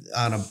good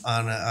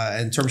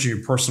in terms of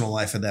your personal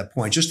life at that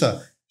point. Just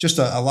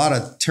a lot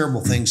of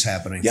terrible things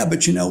happening. Yeah,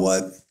 but you know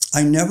what?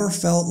 I never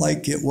felt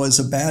like it was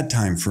a bad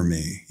time for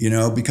me, you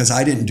know, because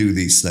I didn't do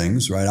these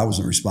things, right? I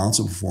wasn't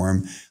responsible for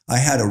them. I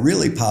had a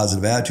really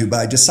positive attitude, but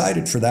I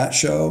decided for that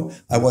show,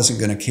 I wasn't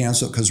going to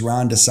cancel it because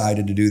Ron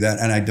decided to do that,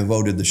 and I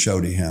devoted the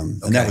show to him.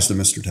 And that was the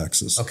Mr.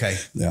 Texas. Okay.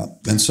 Yeah.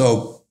 And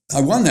so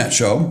I won that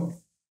show,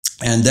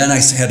 and then I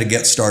had to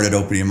get started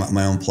opening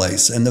my own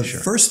place. And the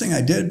first thing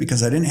I did,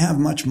 because I didn't have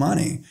much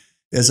money,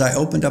 is I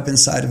opened up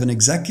inside of an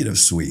executive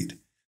suite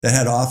that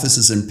had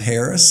offices in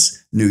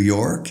Paris, New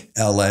York,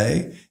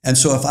 LA. And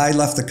so if I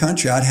left the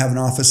country, I'd have an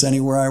office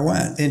anywhere I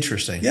went.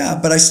 Interesting. Yeah,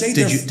 but I stayed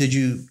there. Did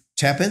you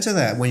tap into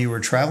that when you were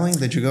traveling?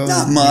 Did you go?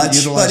 Not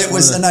much, but it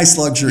was a nice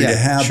luxury to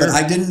have. But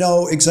I didn't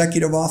know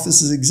executive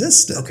offices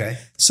existed. Okay.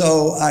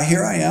 So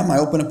here I am. I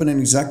open up an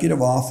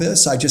executive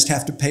office. I just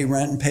have to pay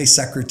rent and pay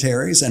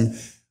secretaries. And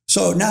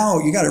So now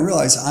you got to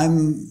realize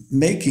I'm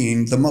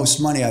making the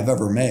most money I've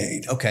ever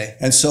made. Okay.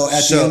 And so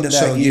at the end of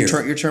that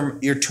year,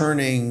 you're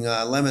turning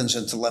lemons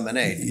into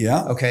lemonade.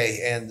 Yeah. Okay.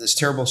 And this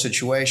terrible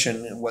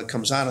situation, what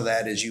comes out of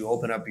that is you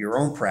open up your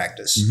own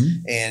practice,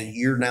 and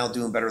you're now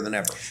doing better than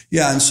ever.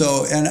 Yeah.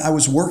 And I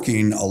was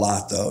working a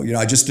lot though.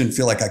 I just didn't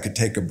feel like I could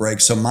take a break.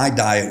 So my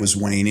diet was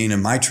waning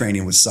and my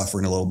training was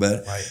suffering a little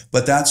bit. Right.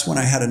 But that's when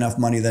I had enough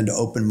money then to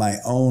open my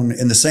own,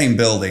 in the same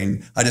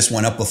building. I just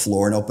went up a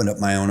floor and opened up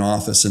my own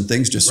office, and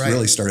things just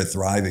really started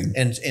thriving.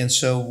 And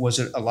so was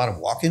it a lot of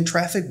walk-in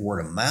traffic, word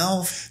of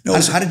mouth? No,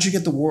 how did you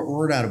get the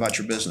word out about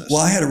your business?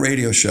 Well, I had a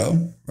radio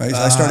show, right?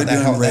 I started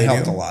doing radio. That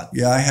helped a lot.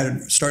 Yeah, I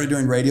had started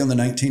doing radio in the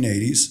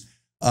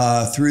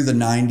 1980s through the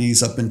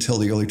 90s up until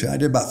the early 2000s. I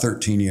did about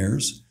 13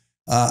 years.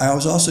 I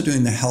was also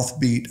doing the Health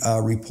Beat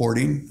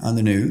reporting on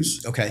the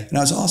news. Okay. And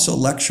I was also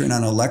lecturing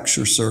on a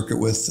lecture circuit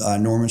with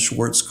Norman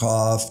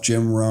Schwarzkopf,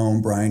 Jim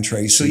Rome, Brian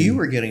Tracy. So you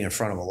were getting in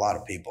front of a lot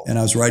of people. And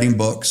I was writing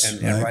books.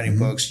 And writing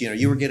books.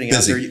 You were getting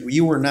busy out there.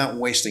 You were not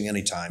wasting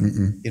any time,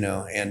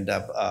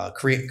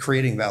 and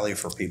creating value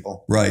for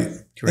people. Right.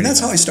 And that's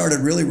how I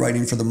started really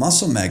writing for the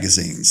muscle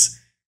magazines.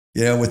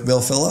 With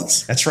Bill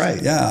Phillips. That's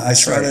right. Yeah, I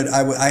started.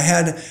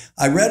 Right.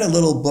 I read a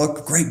little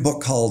book, great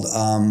book called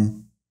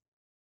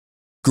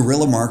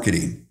Guerrilla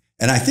Marketing.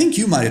 And I think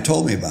you might have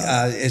told me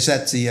about it. Is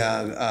that the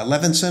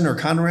Levinson or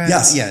Conrad?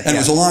 Yes. Yeah. And it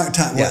was a long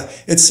time. Yeah. Well,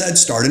 it said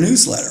start a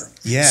newsletter.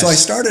 Yes. So I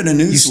started a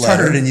newsletter. You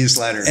started a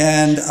newsletter.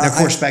 And of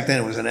course, back then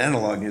it was an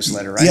analog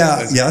newsletter, right?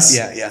 Yeah. Yes.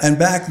 Yeah. And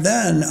back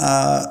then,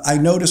 I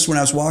noticed when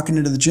I was walking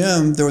into the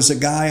gym, there was a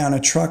guy on a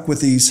truck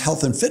with these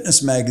health and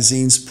fitness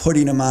magazines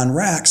putting them on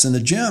racks in the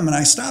gym. And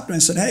I stopped and I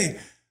said, hey,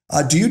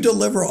 do you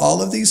deliver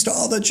all of these to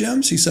all the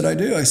gyms? He said, I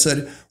do. I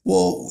said,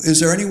 well, is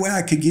there any way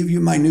I could give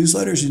you my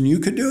newsletters and you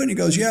could do it? And he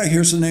goes, yeah,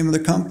 here's the name of the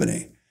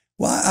company.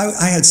 Well,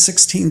 I had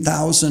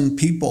 16,000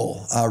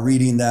 people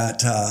reading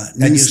that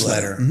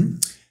newsletter.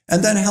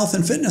 And then Health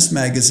and Fitness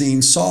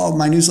Magazine saw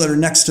my newsletter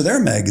next to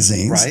their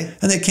magazines. Right.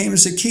 And they came and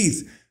said,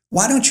 Keith,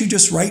 why don't you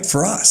just write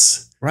for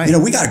us? Right.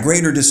 We got a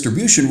greater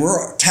distribution.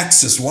 We're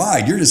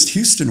Texas-wide. You're just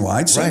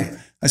Houston-wide. So right.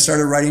 I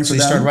started writing for them.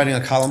 So you started writing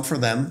a column for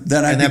them.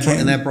 Then and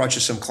that brought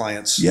you some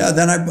clients. Yeah.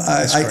 Then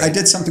I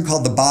did something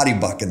called the Body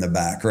Buck in the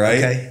back, right?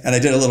 Okay. And I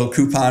did a little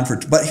coupon for.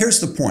 But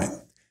here's the point: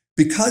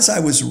 because I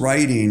was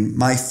writing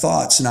my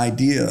thoughts and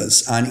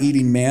ideas on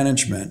eating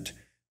management,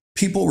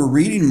 people were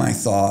reading my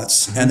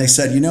thoughts and they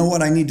said, you know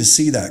what? I need to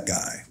see that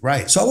guy.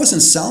 Right. So I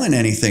wasn't selling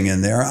anything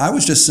in there. I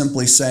was just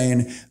simply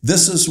saying,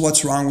 this is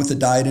what's wrong with the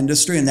diet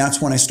industry. And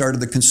that's when I started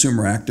the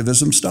consumer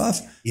activism stuff.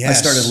 Yes. I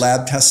started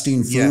lab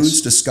testing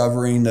foods,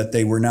 discovering that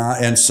they were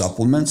not, and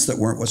supplements that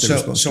weren't what they were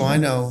supposed to be.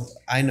 So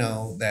I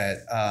know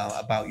that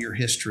about your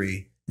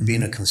history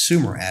being a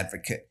consumer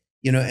advocate.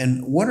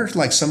 And what are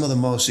like some of the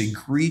most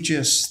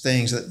egregious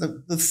things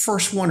that the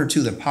first one or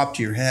two that pop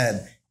to your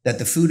head that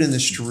the food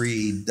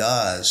industry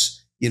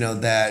does,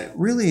 that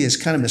really is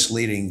kind of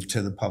misleading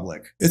to the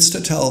public? It's to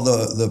tell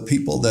the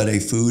people that a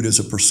food is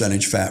a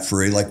percentage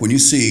fat-free. Like when you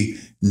see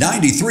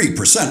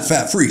 93%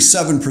 fat-free,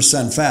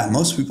 7% fat,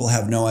 most people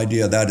have no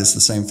idea that is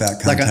the same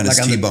fat content as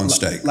T-bone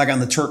steak. Like on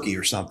the turkey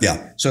or something.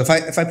 Yeah. So if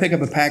I pick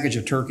up a package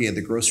of turkey at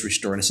the grocery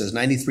store and it says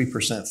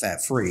 93%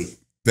 fat-free.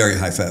 Very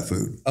high fat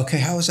food. Okay,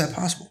 how is that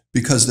possible?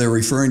 Because they're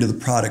referring to the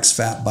product's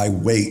fat by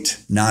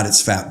weight, not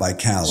its fat by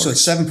calories. So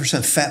it's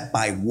 7% fat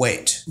by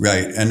weight.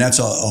 Right, and that's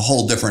a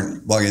whole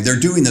different ballgame. They're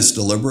doing this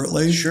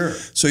deliberately. Sure.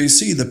 So you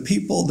see the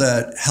people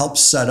that help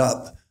set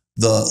up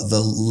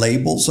the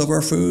labels of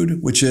our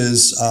food, which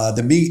is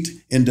the meat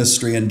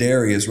industry and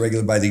dairy is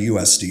regulated by the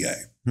USDA.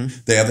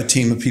 They have a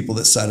team of people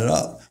that set it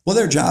up. Well,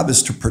 their job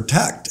is to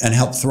protect and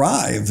help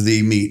thrive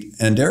the meat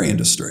and dairy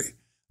industry.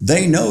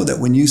 They know that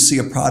when you see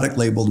a product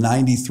labeled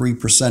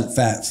 93%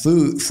 fat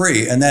food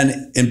free, and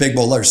then in big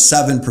bold letters,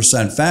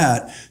 7%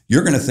 fat,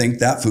 you're going to think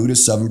that food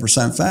is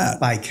 7% fat.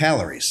 By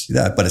calories.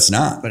 Yeah, but it's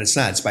not. But it's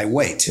not. It's by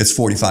weight. It's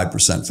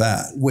 45%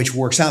 fat. Which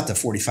works out to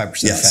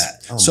 45%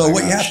 fat. Oh so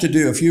what you have to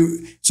do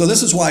so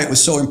this is why it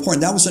was so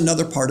important. That was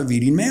another part of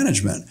eating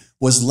management,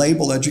 was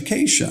label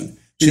education.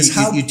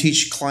 So you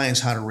teach clients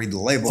how to read the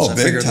labels and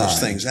figure those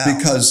things out.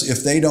 Because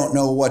if they don't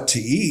know what to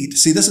eat,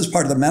 see, this is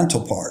part of the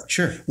mental part.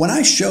 Sure. When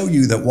I show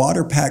you that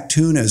water-packed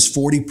tuna is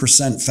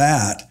 40%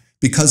 fat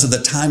because of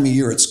the time of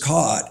year it's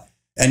caught,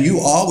 and you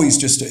always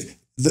just,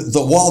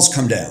 the walls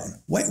come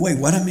down. Wait,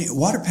 what I mean?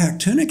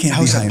 Water-packed tuna can't be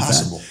high in fat. How is that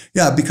possible?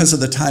 Yeah, because of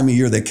the time of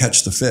year they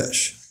catch the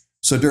fish.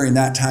 So during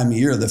that time of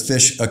year, the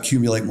fish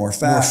accumulate more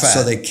fat.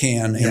 So they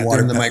can in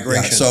water. During the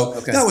migration. Yeah. So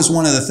that was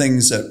one of the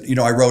things that,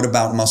 I wrote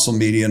about in Muscle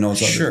Media and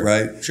those other,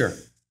 right? Sure.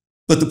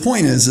 But the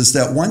point is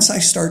that once I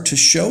start to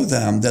show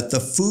them that the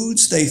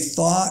foods they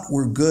thought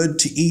were good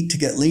to eat to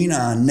get lean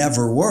on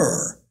never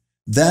were,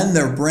 then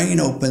their brain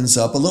opens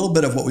up a little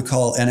bit of what we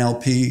call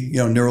NLP,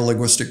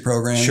 neuro-linguistic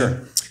programming.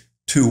 Sure.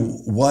 To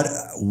what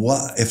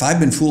if I've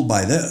been fooled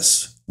by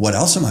this? What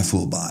else am I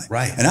fooled by?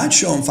 Right. And I'd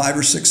show them 5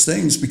 or 6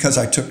 things because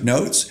I took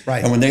notes.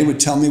 Right. And when they would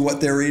tell me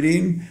what they're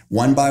eating,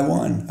 one by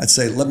one, I'd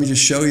say, let me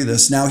just show you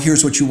this. Now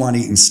here's what you want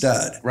to eat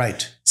instead.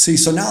 Right. See,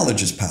 so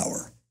knowledge is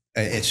power.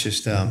 It's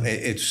just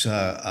it's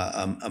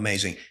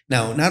amazing.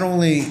 Now, not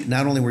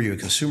only were you a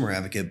consumer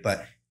advocate,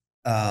 but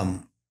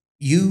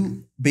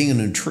you being a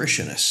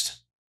nutritionist,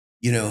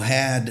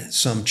 had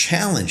some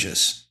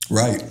challenges,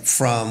 right,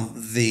 from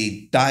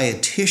the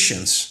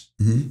dietitians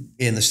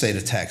in the state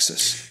of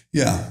Texas.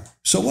 Yeah.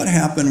 So what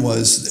happened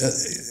was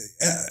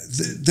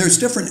there's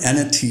different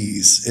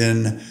entities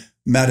in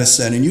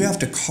medicine, and you have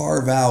to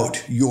carve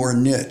out your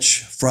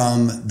niche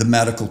from the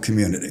medical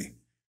community.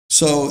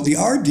 So the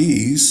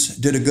RDs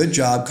did a good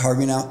job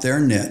carving out their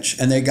niche,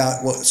 and they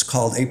got what's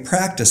called a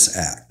Practice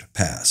Act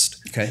passed.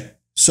 Okay.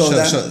 So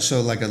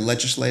like a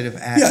legislative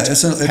act,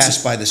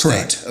 passed by the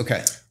correct. state.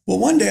 Okay. Well,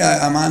 one day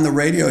I'm on the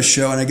radio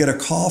show and I get a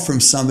call from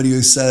somebody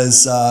who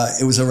says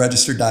it was a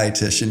registered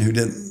dietitian who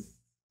didn't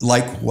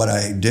like what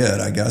I did,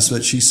 I guess.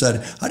 But she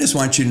said, I just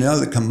want you to know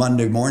that come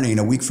Monday morning,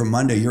 a week from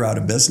Monday, you're out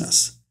of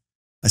business.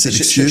 I said,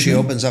 excuse me? She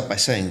opens up by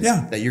saying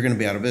that you're going to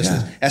be out of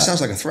business. Yeah. That sounds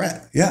like a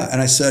threat. Yeah.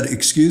 And I said,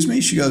 excuse me?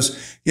 She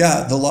goes,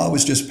 yeah, the law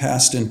was just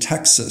passed in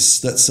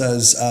Texas that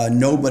says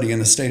nobody in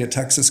the state of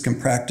Texas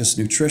can practice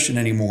nutrition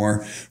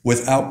anymore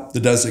without the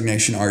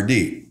designation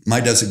RD. My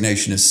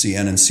designation is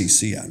CN and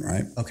CCN,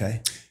 right?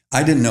 Okay.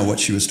 I didn't know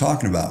what she was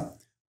talking about,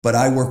 but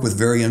I work with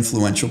very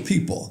influential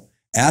people.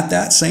 At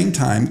that same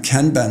time,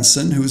 Ken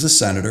Benson, who was a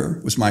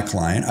senator, was my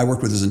client. I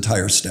worked with his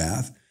entire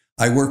staff.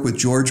 I worked with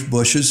George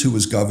Bush's, who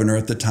was governor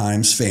at the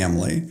time's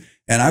family.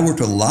 And I worked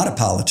with a lot of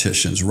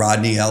politicians,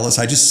 Rodney Ellis.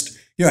 I just,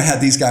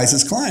 had these guys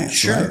as clients.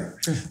 Sure.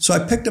 Right? So I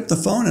picked up the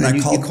phone and I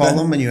called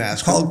them and you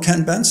asked called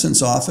Ken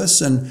Benson's office,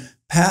 and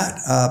Pat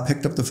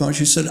picked up the phone.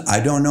 She said,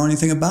 I don't know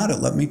anything about it.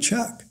 Let me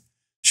check.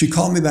 She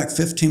called me back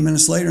 15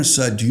 minutes later and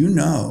said, do you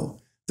know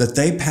that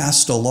they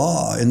passed a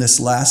law in this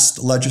last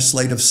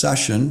legislative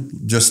session,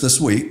 just this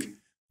week,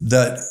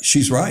 that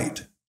she's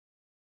right?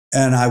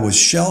 And I was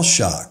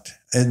shell-shocked.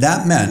 And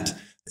that meant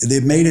they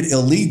made it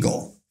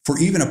illegal for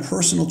even a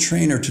personal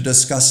trainer to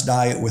discuss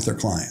diet with their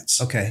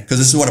clients. Okay. Because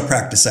this is what a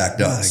Practice Act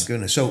does. My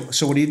goodness.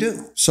 So what do you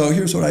do? So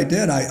here's what I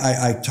did.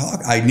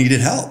 I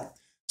needed help.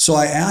 So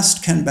I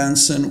asked Ken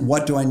Benson,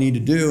 what do I need to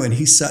do? And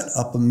he set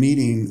up a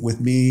meeting with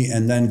me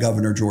and then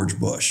Governor George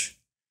Bush.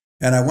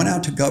 And I went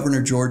out to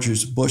Governor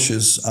George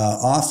Bush's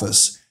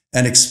office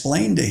and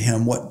explained to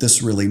him what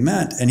this really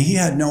meant. And he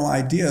had no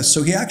idea.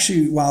 So he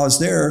actually, while I was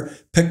there,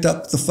 picked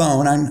up the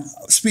phone on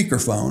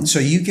speakerphone. So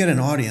you get an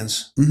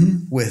audience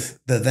with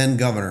the then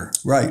governor,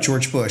 right,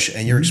 George Bush,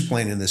 and you're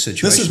explaining the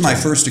situation. This is my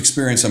first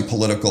experience on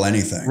political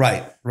anything.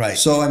 Right.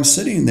 So I'm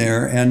sitting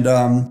there, and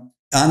on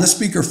the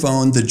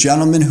speakerphone, the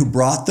gentleman who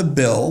brought the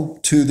bill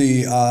to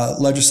the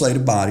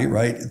legislative body,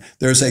 right?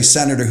 There's a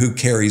senator who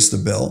carries the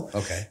bill.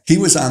 Okay. He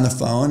was on the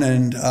phone,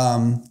 and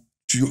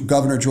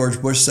Governor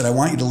George Bush said, I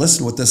want you to listen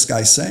to what this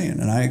guy's saying.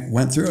 And I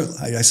went through it.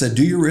 I said,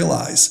 do you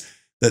realize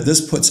that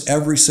this puts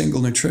every single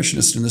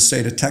nutritionist in the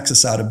state of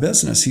Texas out of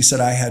business? He said,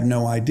 I had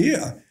no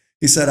idea.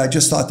 He said, I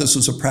just thought this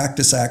was a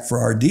Practice Act for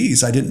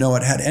RDs. I didn't know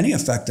it had any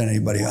effect on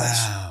anybody else.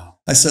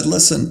 I said,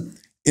 listen,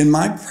 in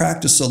my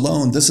practice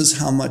alone, this is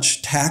how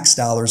much tax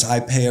dollars I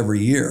pay every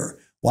year.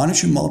 Why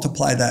don't you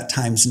multiply that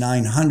times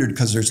 900?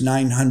 Because there's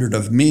 900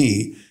 of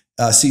me,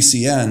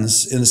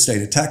 CCNs, in the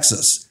state of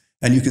Texas.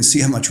 And you can see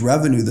how much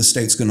revenue the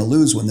state's going to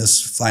lose when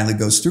this finally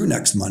goes through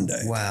next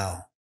Monday.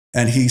 Wow.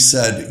 And he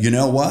said, you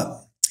know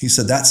what? He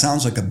said, that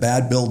sounds like a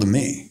bad bill to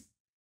me.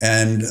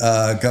 And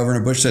Governor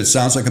Bush said,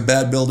 sounds like a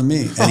bad bill to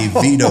me. And he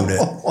vetoed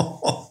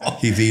it.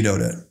 He vetoed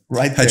it.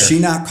 Right there. Had she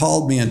not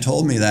called me and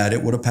told me that,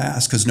 it would have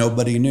passed because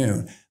nobody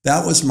knew.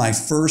 That was my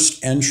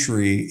first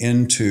entry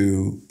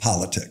into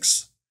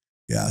politics.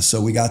 Yeah,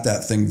 so we got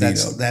that thing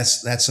vetoed.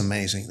 That's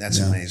amazing. That's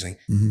amazing.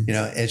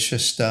 It's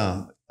just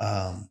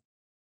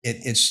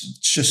it's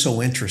just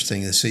so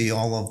interesting to see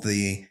all of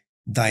the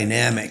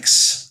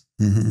dynamics,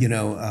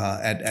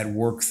 at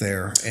work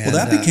there. And,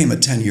 well, that became a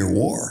 10-year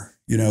war.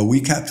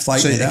 We kept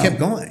fighting it out. So it kept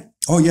going.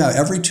 Oh, yeah.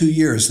 Every 2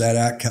 years, that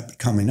act kept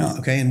coming up.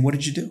 Okay. And what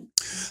did you do?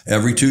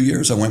 Every 2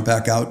 years, I went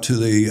back out to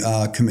the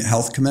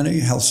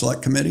Health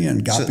Select Committee,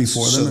 and got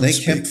before them. So they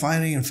kept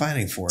fighting and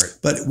fighting for it.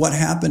 But what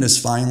happened is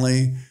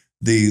finally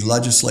the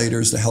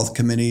legislators, the health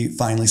committee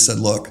finally said,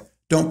 look,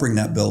 don't bring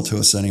that bill to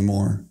us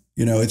anymore.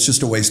 It's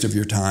just a waste of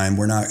your time.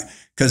 We're not,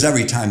 because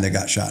every time they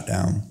got shot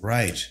down.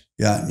 Right.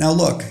 Yeah. Now,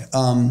 look,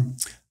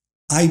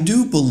 I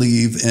do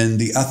believe in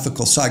the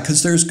ethical side,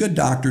 because there's good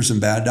doctors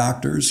and bad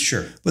doctors.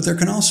 Sure. But there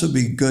can also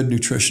be good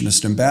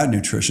nutritionists and bad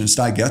nutritionists.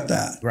 I get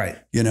that. Right.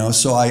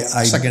 So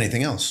it's like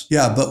anything else.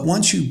 Yeah. But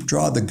once you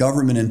draw the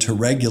government in to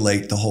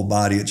regulate the whole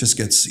body, it just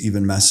gets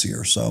even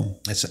messier. So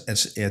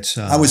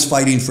I was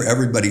fighting for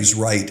everybody's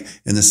right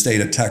in the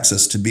state of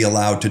Texas to be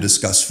allowed to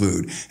discuss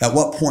food. At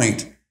what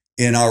point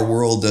in our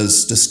world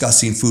does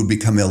discussing food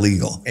become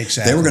illegal?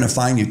 Exactly. They were going to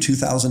fine you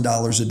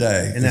 $2,000 a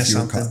day. And that's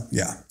something.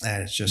 Yeah.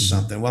 That is just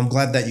something. Well, I'm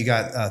glad that you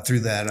got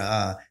through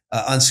that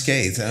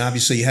unscathed. And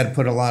obviously you had to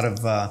put a lot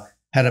of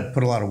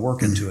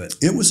work into it.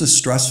 It was a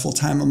stressful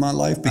time of my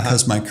life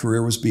because my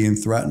career was being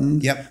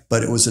threatened. Yep.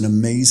 But it was an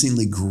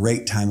amazingly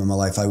great time in my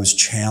life. I was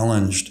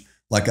challenged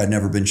like I'd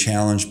never been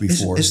challenged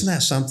before. Isn't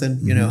that something?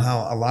 You know,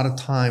 how a lot of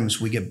times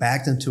we get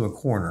backed into a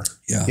corner,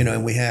 you know,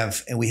 and we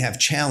have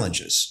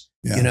challenges,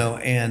 you know,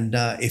 and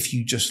if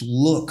you just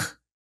look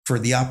for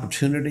the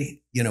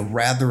opportunity, you know,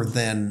 rather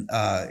than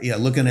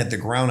looking at the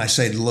ground, I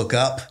say to look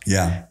up,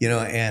 you know,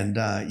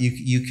 and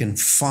you can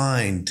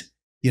find,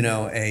 you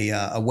know,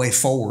 a way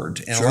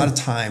forward. And a lot of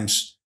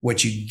times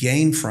what you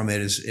gain from it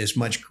is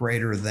much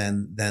greater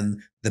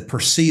than the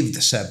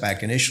perceived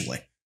setback initially.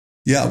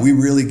 Yeah, we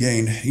really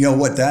gained, you know,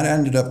 what that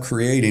ended up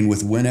creating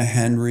with Winna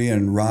Henry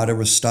and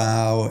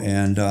Labrada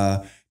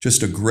and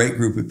just a great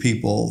group of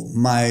people.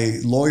 My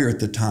lawyer at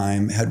the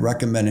time had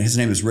recommended, his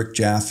name is Rick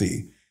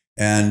Jaffe,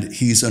 and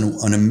he's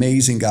an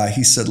amazing guy.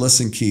 He said,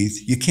 listen,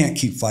 Keith, you can't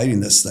keep fighting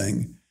this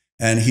thing.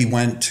 And he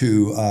went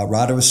to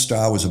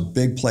Labrada was a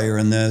big player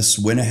in this.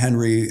 Winna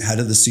Henry, head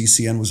of the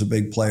CCN, was a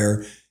big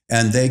player.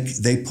 And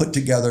they put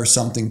together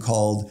something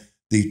called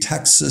the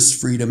Texas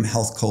Freedom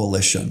Health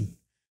Coalition.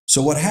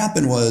 So what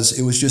happened was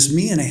it was just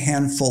me and a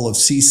handful of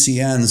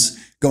CCNs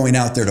going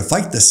out there to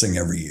fight this thing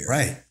every year.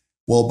 Right.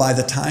 Well, by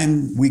the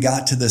time we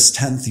got to this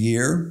 10th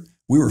year,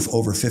 we were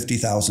over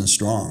 50,000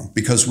 strong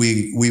because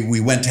we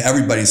went to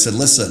everybody and said,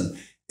 listen,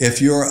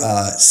 if you're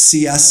a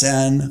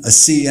CSN, a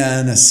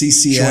CN, a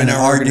CCN, join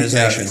our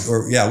organization.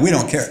 We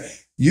don't care.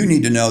 You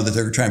need to know that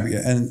they're trying to be,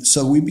 and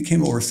so we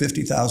became over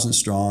 50,000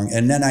 strong,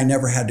 and then I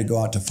never had to go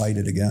out to fight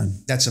it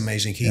again. That's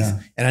amazing, Keith. Yeah.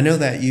 And I know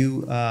that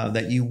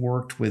you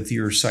worked with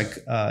your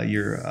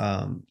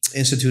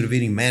Institute of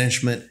Eating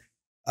Management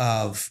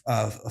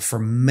for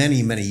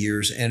many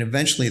years, and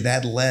eventually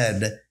that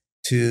led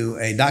to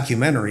a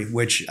documentary,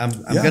 which I'm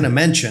going to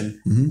mention.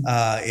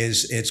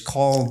 It's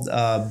called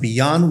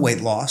Beyond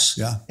Weight Loss,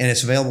 and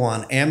it's available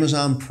on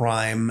Amazon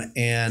Prime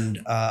and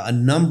a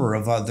number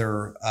of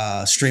other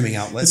streaming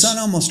outlets. It's on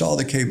almost all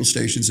the cable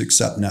stations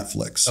except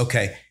Netflix.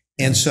 Okay.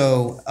 And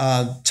so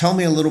tell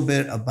me a little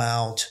bit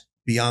about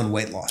Beyond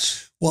Weight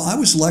Loss. Well, I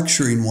was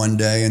lecturing one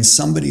day and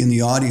somebody in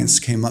the audience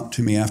came up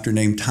to me after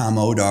named Tom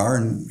Odar,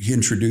 and he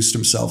introduced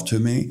himself to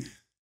me,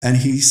 and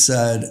he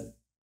said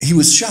he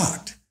was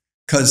shocked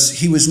because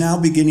he was now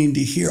beginning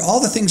to hear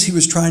all the things he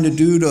was trying to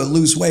do to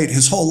lose weight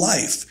his whole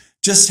life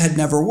just had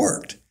never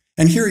worked.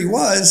 And here he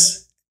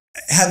was,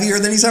 heavier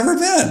than he's ever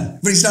been,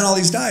 but he's done all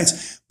these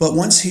diets. But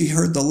once he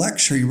heard the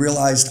lecture, he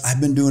realized I've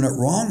been doing it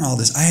wrong all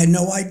this. I had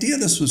no idea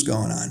this was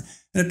going on.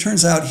 And it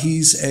turns out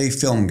he's a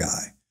film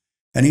guy.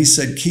 And he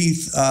said,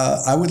 Keith,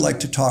 I would like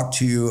to talk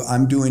to you.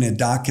 I'm doing a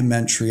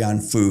documentary on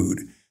food.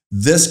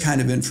 This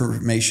kind of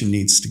information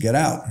needs to get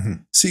out.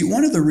 See,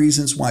 one of the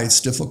reasons why it's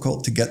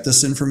difficult to get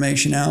this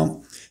information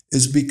out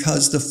is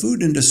because the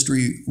food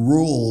industry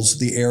rules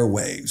the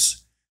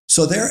airwaves.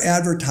 So their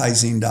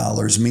advertising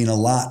dollars mean a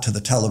lot to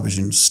the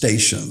television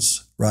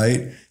stations,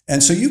 right?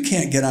 And so you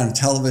can't get on a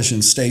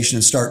television station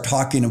and start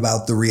talking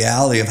about the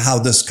reality of how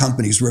this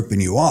company's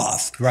ripping you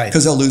off, right?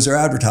 Because they'll lose their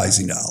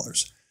advertising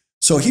dollars.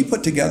 So he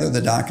put together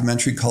the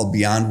documentary called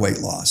Beyond Weight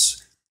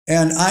Loss.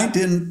 And I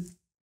didn't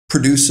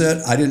produce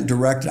it. I didn't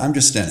direct it. I'm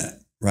just in it,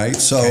 right?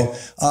 So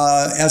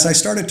as I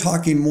started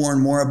talking more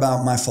and more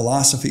about my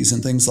philosophies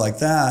and things like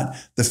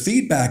that, the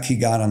feedback he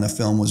got on the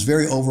film was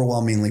very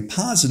overwhelmingly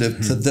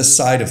positive to this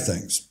side of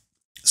things.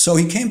 So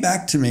he came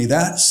back to me.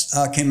 That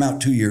came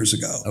out 2 years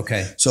ago.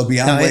 Okay. So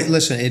Beyond Weight.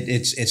 Listen,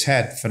 it's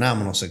had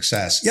phenomenal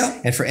success.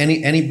 Yeah. And for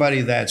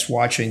anybody that's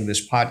watching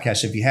this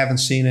podcast, if you haven't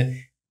seen it,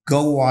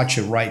 go watch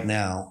it right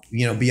now.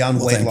 You know,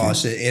 Beyond Weight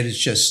Loss. It's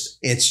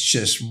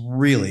just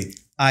really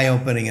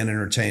eye-opening and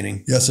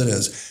entertaining. Yes, it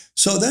is.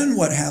 So then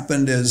what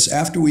happened is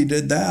after we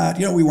did that,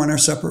 you know, we went our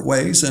separate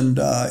ways, and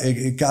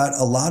it got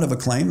a lot of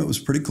acclaim. It was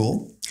pretty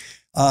cool.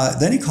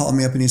 Then he called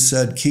me up and he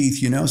said,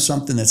 Keith, you know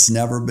something that's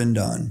never been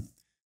done?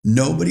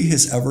 Nobody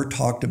has ever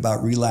talked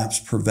about relapse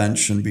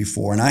prevention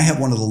before. And I have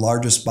one of the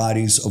largest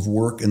bodies of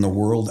work in the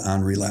world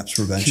on relapse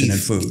prevention Keith, in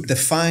food.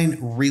 Define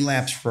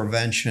relapse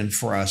prevention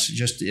for us,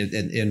 just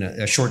in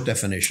a short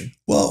definition.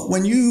 Well,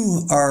 when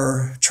you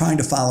are trying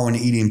to follow an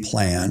eating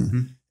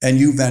plan and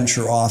you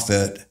venture off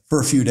it for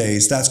a few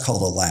days, that's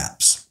called a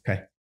lapse.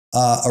 Okay.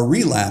 A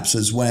relapse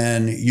is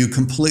when you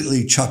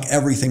completely chuck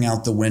everything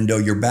out the window.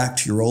 You're back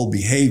to your old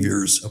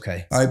behaviors.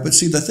 Okay. All right. But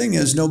see, the thing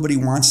is, nobody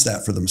wants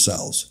that for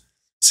themselves.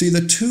 See,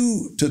 the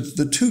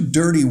two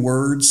dirty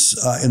words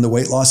in the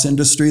weight loss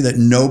industry that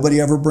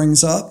nobody ever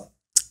brings up,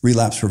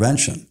 relapse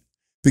prevention.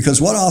 Because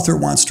what author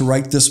wants to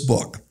write this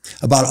book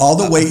about all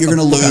the weight you're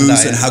going to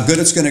lose and how good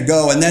it's going to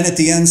go, and then at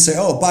the end say,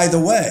 oh, by the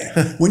way,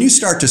 when you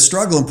start to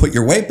struggle and put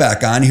your weight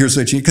back on, here's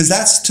what you need, because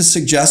that's to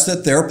suggest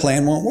that their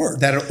plan won't work.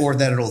 That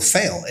it'll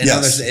fail. In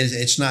others,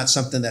 it's not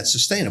something that's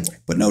sustainable.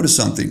 But notice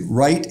something,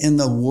 right in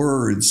the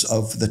words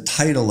of the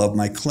title of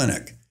my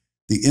clinic,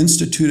 the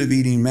Institute of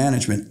Eating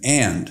Management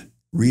and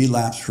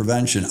relapse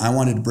prevention, I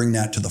wanted to bring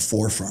that to the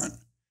forefront.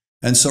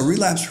 And so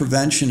relapse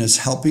prevention is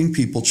helping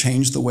people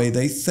change the way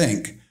they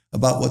think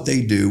about what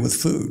they do with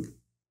food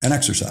and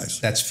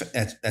exercise. That's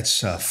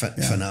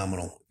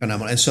phenomenal.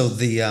 And so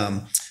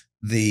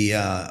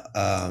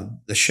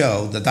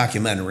show, the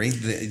documentary,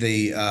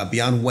 the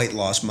Beyond Weight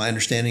Loss. My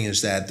understanding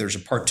is that there's a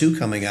part 2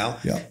 coming out,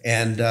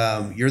 and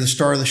you're the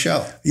star of the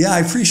show. Yeah, I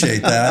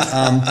appreciate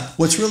that.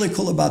 What's really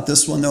cool about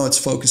this one, though, it's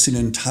focusing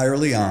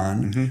entirely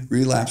on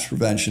relapse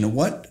prevention. And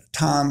what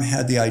Tom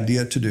had the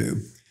idea to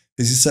do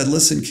is he said,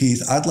 listen,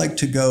 Keith, I'd like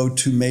to go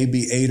to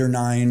maybe 8 or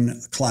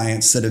 9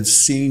 clients that have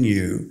seen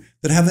you,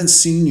 that haven't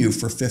seen you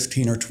for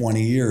 15 or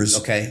 20 years,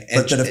 but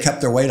that have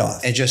kept their weight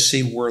off. And just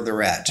see where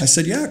they're at. I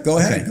said, yeah, go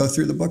ahead. Go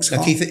through the books.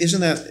 Now, Keith,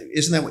 isn't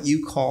that what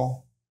you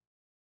call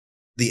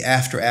the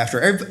after?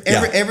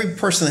 Every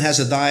person that has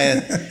a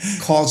diet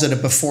calls it a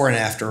before and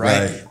after,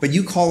 right? But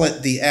you call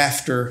it the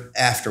after.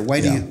 Why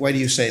do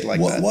you say it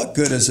like that? What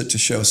good is it to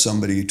show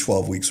somebody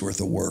 12 weeks worth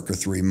of work or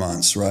 3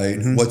 months, right?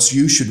 What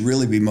you should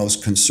really be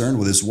most concerned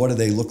with is what do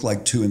they look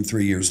like 2 and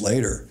 3 years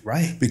later?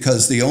 Right.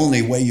 Because the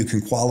only way you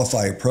can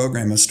qualify a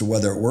program as to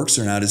whether it works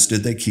or not is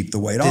did they keep the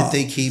weight off?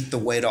 Did they keep the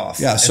weight off?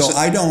 Yeah. So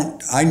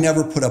I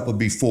never put up a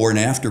before and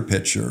after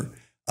picture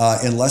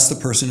unless the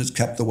person has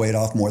kept the weight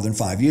off more than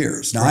 5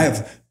 years. Now I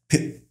have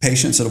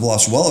patients that have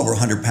lost well over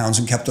 100 pounds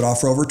and kept it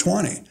off for over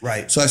 20.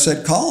 Right. So I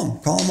said, call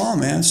them all,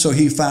 man. So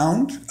he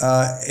found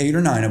 8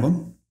 or 9 of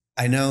them.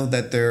 I know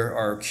that there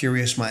are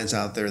curious minds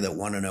out there that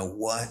want to know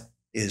what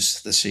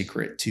is the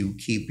secret to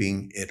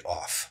keeping it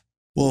off.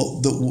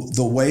 Well,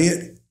 the way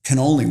it can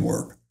only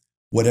work,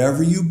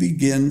 whatever you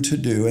begin to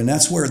do, and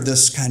that's where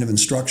this kind of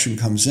instruction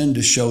comes in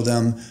to show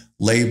them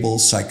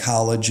labels,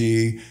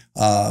 psychology,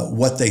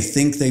 what they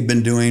think they've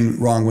been doing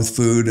wrong with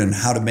food and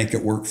how to make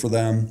it work for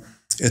them.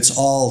 It's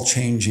all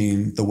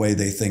changing the way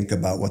they think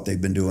about what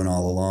they've been doing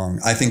all along.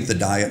 I think the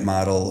diet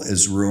model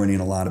is ruining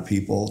a lot of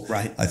people.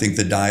 Right. I think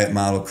the diet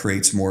model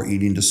creates more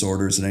eating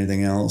disorders than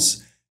anything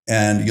else.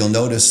 And you'll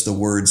notice the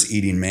words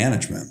eating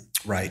management.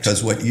 Right.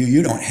 Because what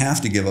you don't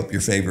have to give up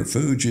your favorite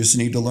foods, you just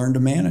need to learn to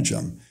manage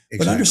them. Exactly.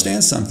 But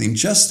understand something,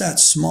 just that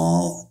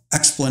small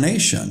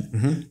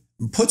explanation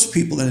puts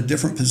people in a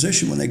different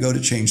position when they go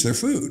to change their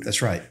food.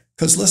 That's right.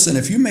 Because listen,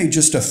 if you made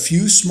just a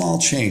few small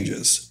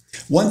changes,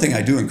 one thing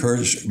I do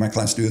encourage my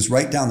clients to do is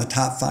write down the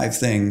top 5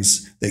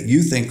 things that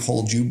you think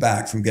hold you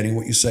back from getting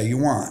what you say you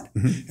want.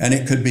 And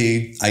it could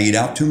be, I eat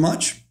out too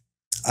much,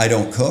 I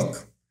don't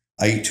cook,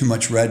 I eat too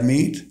much red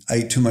meat, I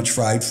eat too much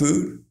fried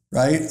food,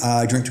 right?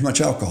 I drink too much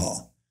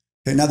alcohol.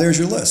 Okay, now there's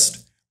your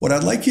list. What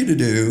I'd like you to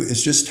do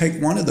is just take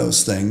one of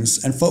those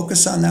things and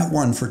focus on that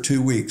one for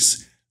 2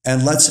 weeks.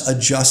 And let's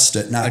adjust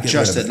it, not get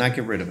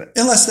rid of it.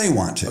 Unless they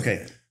want to.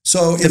 Okay.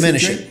 So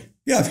diminish it.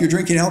 Yeah, if you're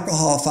drinking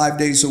alcohol 5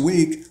 days a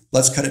week,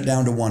 let's cut it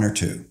down to 1 or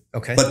 2.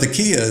 Okay. But the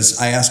key is,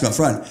 I ask them up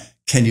front,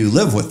 can you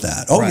live with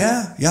that? Oh, right.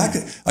 Yeah. I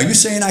can. Are you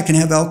saying I can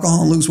have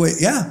alcohol and lose weight?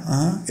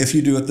 Yeah, if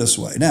you do it this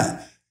way. Now,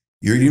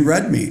 you're eating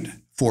red meat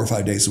 4 or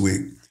 5 days a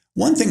week.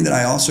 One thing that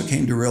I also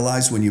came to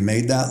realize when you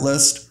made that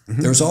list,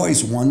 there's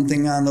always one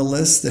thing on the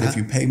list that if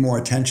you pay more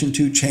attention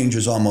to,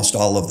 changes almost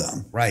all of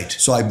them. Right.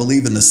 So I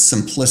believe in the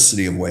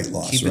simplicity of weight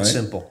loss. Keep it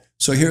simple.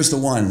 So here's the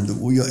one.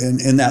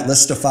 In that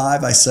list of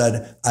 5, I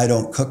said, I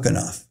don't cook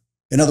enough.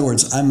 In other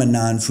words, I'm a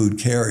non-food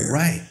carrier.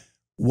 Right.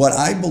 What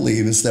I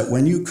believe is that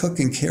when you cook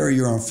and carry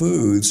your own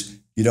foods,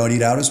 you don't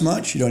eat out as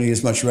much. You don't eat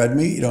as much red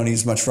meat. You don't eat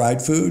as much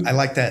fried food. I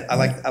like that. I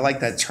like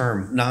that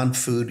term,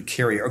 non-food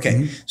carrier.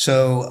 Okay.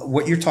 So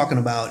what you're talking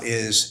about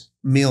is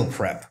meal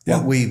prep. Yeah.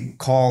 What we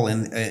call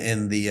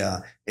in the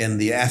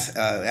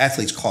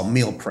athletes call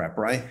meal prep,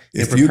 right?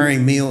 They're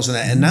preparing meals and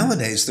that. And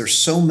nowadays there's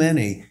so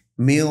many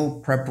meal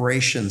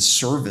preparation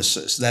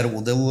services that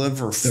will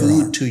deliver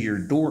food to your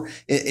door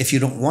if you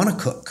don't want to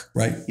cook.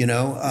 Right.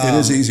 It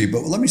is easy.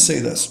 But let me say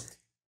this.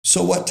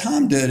 So what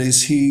Tom did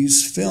is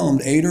he's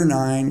filmed 8 or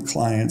 9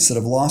 clients that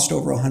have lost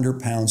over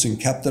 100 pounds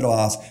and kept it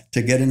off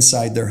to get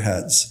inside their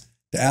heads,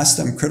 to ask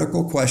them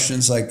critical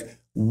questions like,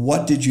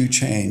 what did you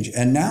change?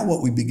 And now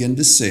what we begin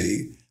to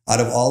see out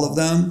of all of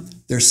them,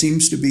 there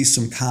seems to be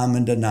some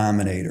common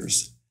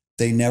denominators.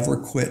 They never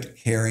quit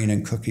carrying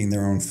and cooking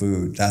their own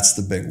food. That's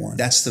the big one.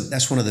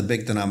 That's one of the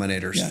big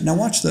denominators. Yeah. Now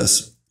watch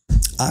this.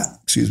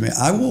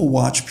 I will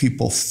watch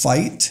people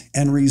fight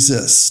and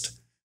resist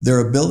their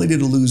ability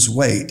to lose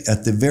weight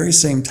at the very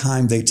same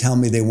time they tell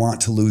me they want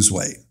to lose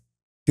weight.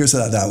 Here's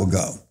how that will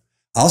go.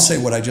 I'll say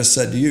what I just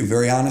said to you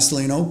very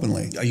honestly and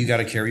openly. You got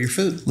to carry your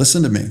food.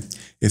 Listen to me.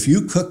 If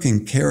you cook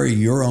and carry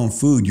your own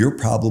food, your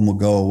problem will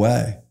go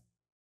away.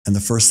 And the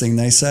first thing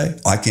they say,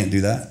 I can't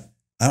do that.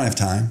 I don't have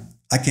time.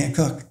 I can't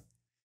cook.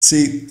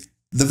 See,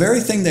 the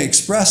very thing they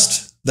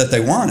expressed that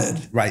they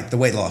wanted. Right, the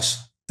weight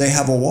loss. They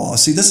have a wall.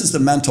 See, this is the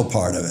mental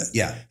part of it.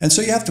 Yeah. And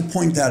so you have to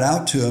point that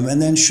out to them and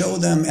then show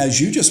them,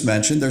 as you just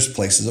mentioned, there's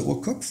places that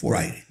will cook for you.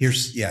 Right.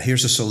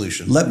 Here's a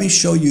solution. Let me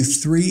show you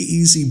 3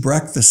 easy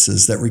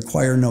breakfasts that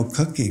require no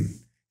cooking.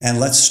 And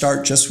let's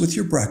start just with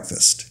your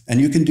breakfast.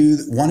 And you can do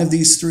one of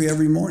these 3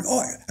 every morning.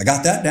 Oh, I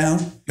got that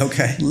down.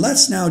 Okay.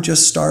 Let's now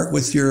just start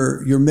with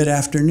your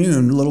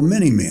mid-afternoon little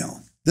mini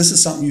meal. This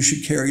is something you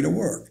should carry to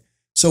work.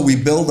 So we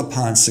build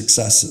upon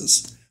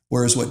successes.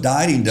 Whereas what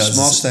dieting does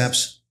small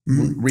steps.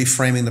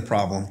 reframing the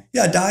problem.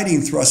 Yeah,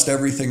 dieting thrust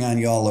everything on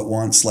you all at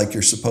once, like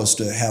you're supposed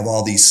to have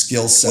all these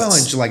skill sets. Well,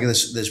 it's like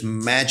this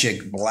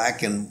magic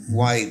black and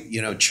white,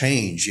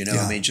 change,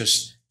 Yeah. I mean,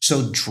 just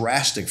so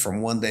drastic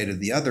from one day to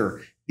the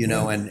other,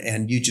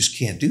 and you just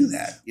can't do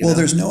that. Well,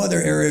 there's no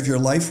other area of your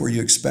life where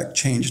you expect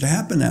change to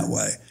happen that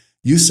way.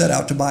 You set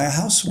out to buy a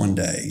house one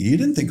day. You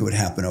didn't think it would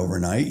happen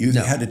overnight. You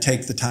had to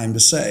take the time to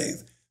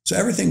save. So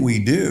everything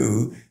we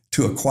do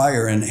to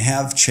acquire and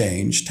have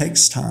change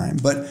takes time,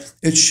 but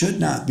it should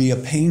not be a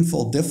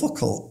painful,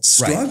 difficult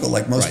struggle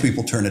like most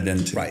people turn it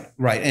into.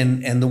 Right.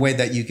 And the way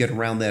that you get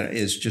around that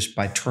is just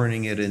by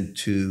turning it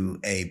into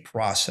a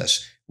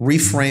process,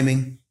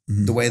 reframing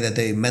the way that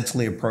they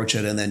mentally approach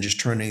it, and then just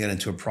turning it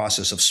into a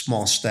process of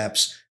small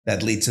steps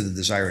that lead to the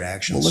desired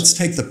actions. Well, let's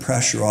take the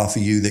pressure off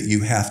of you that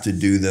you have to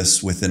do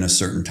this within a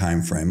certain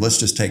time frame. Let's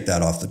just take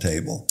that off the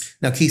table.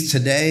 Now, Keith,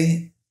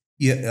 today,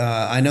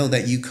 I know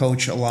that you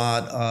coach a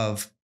lot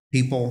of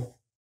people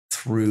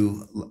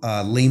through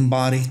Lean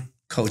Body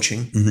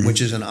Coaching, which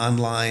is an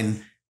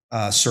online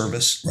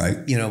service,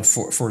 right?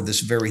 For this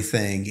very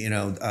thing,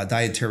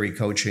 dietary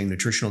coaching,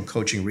 nutritional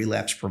coaching,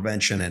 relapse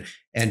prevention,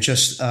 and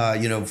just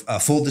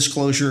full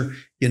disclosure,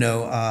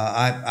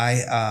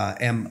 I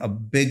am a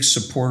big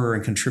supporter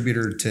and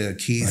contributor to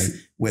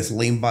Keith with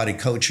Lean Body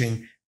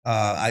Coaching,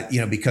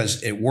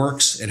 because it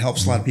works, it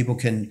helps a lot of people.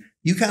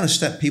 You kind of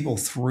step people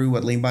through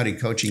what Lean Body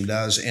Coaching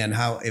does and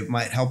how it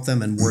might help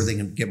them and where they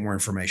can get more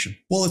information.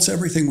 Well, it's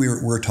everything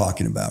we're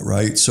talking about,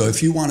 right? So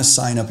if you want to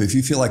sign up, if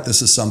you feel like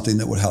this is something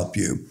that would help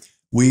you,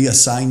 we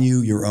assign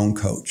you your own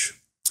coach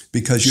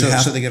because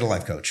so they get a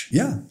life coach.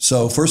 Yeah.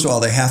 So first of all,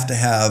 they have to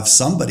have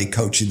somebody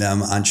coaching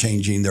them on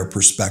changing their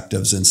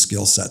perspectives and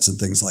skill sets and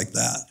things like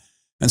that.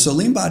 And so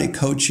Lean Body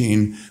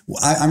Coaching,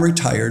 I'm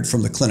retired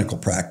from the clinical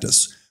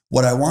practice.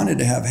 What I wanted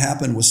to have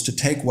happen was to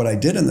take what I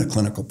did in the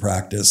clinical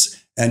practice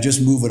and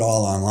just move it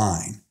all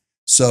online.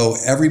 So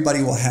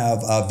everybody will have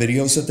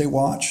videos that they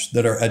watch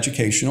that are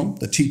educational,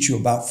 that teach you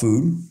about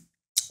food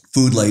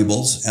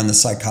labels, and the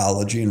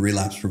psychology and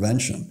relapse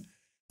prevention.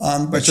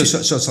 So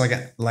it's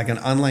like an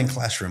online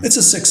classroom. It's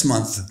a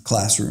 6-month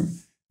classroom.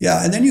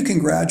 Yeah, and then you can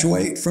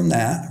graduate from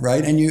that,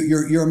 right? And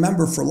you're a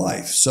member for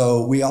life.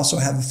 So we also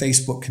have a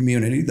Facebook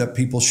community that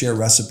people share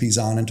recipes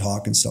on and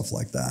talk and stuff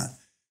like that.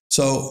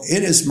 So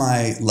it is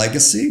my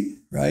legacy,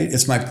 right?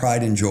 It's my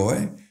pride and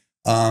joy.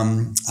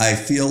 I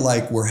feel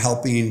like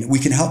we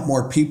can help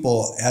more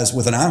people as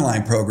with an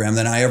online program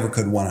than I ever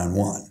could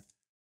one-on-one.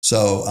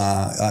 So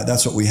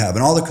that's what we have.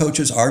 And all the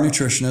coaches are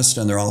nutritionists,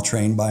 and they're all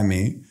trained by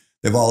me.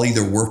 They've all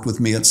either worked with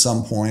me at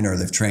some point or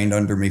they've trained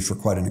under me for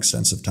quite an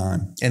extensive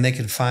time. And they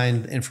can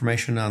find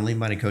information on Lean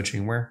Body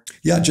Coaching where?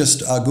 Yeah,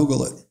 just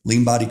Google it,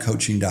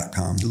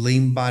 leanbodycoaching.com.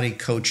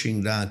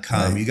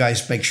 Leanbodycoaching.com. Right. You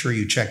guys make sure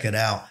you check it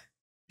out.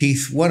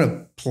 Keith, what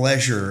a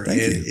pleasure it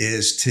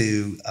is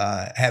to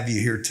have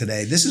you here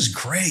today. This is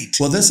great.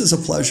 Well, this is a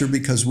pleasure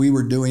because we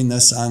were doing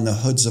this on the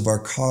hoods of our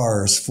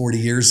cars 40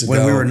 years ago.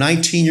 When we were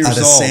 19 years old.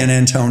 Out of San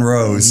Antone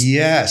Rose.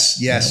 Yes.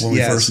 When we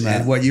first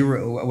met. And what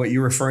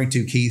you're referring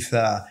to, Keith,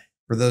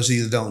 for those of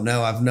you that don't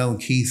know, I've known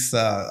Keith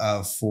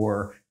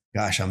for,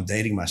 I'm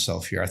dating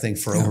myself here, I think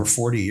for over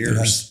 40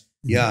 years.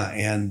 Yeah.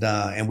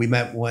 And we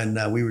met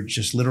when we were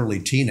just literally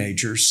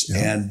teenagers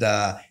and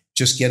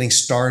just getting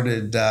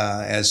started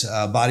as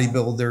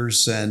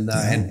bodybuilders,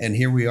 and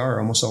here we are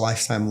almost a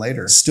lifetime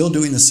later, still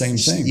doing the same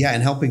thing. Yeah,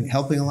 and helping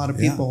a lot of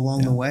people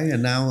along the way,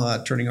 and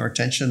now turning our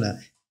attention to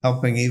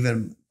helping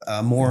even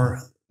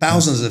more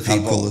thousands of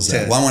people. How cool is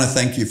that? Well, I want to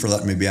thank you for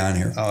letting me be on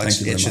here. It's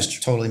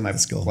just totally my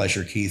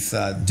pleasure, Keith.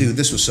 Dude,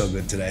 this was so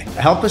good today.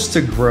 Help us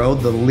to grow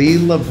the Lee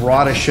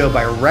Labrada Show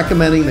by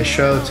recommending the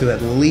show to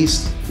at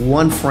least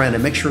one friend,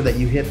 and make sure that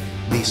you hit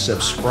the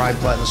subscribe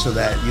button so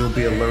that you'll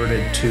be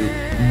alerted to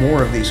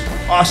more of these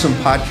awesome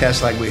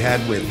podcasts like we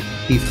had with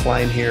Keith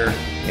Klein here.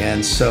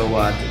 And so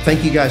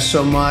thank you guys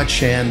so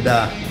much. And,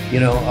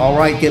 all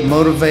right, get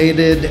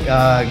motivated,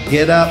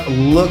 get up,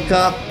 look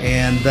up,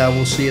 and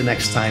we'll see you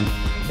next time.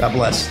 God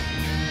bless.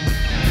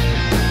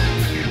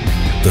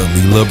 The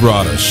Lee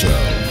Labrada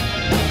Show.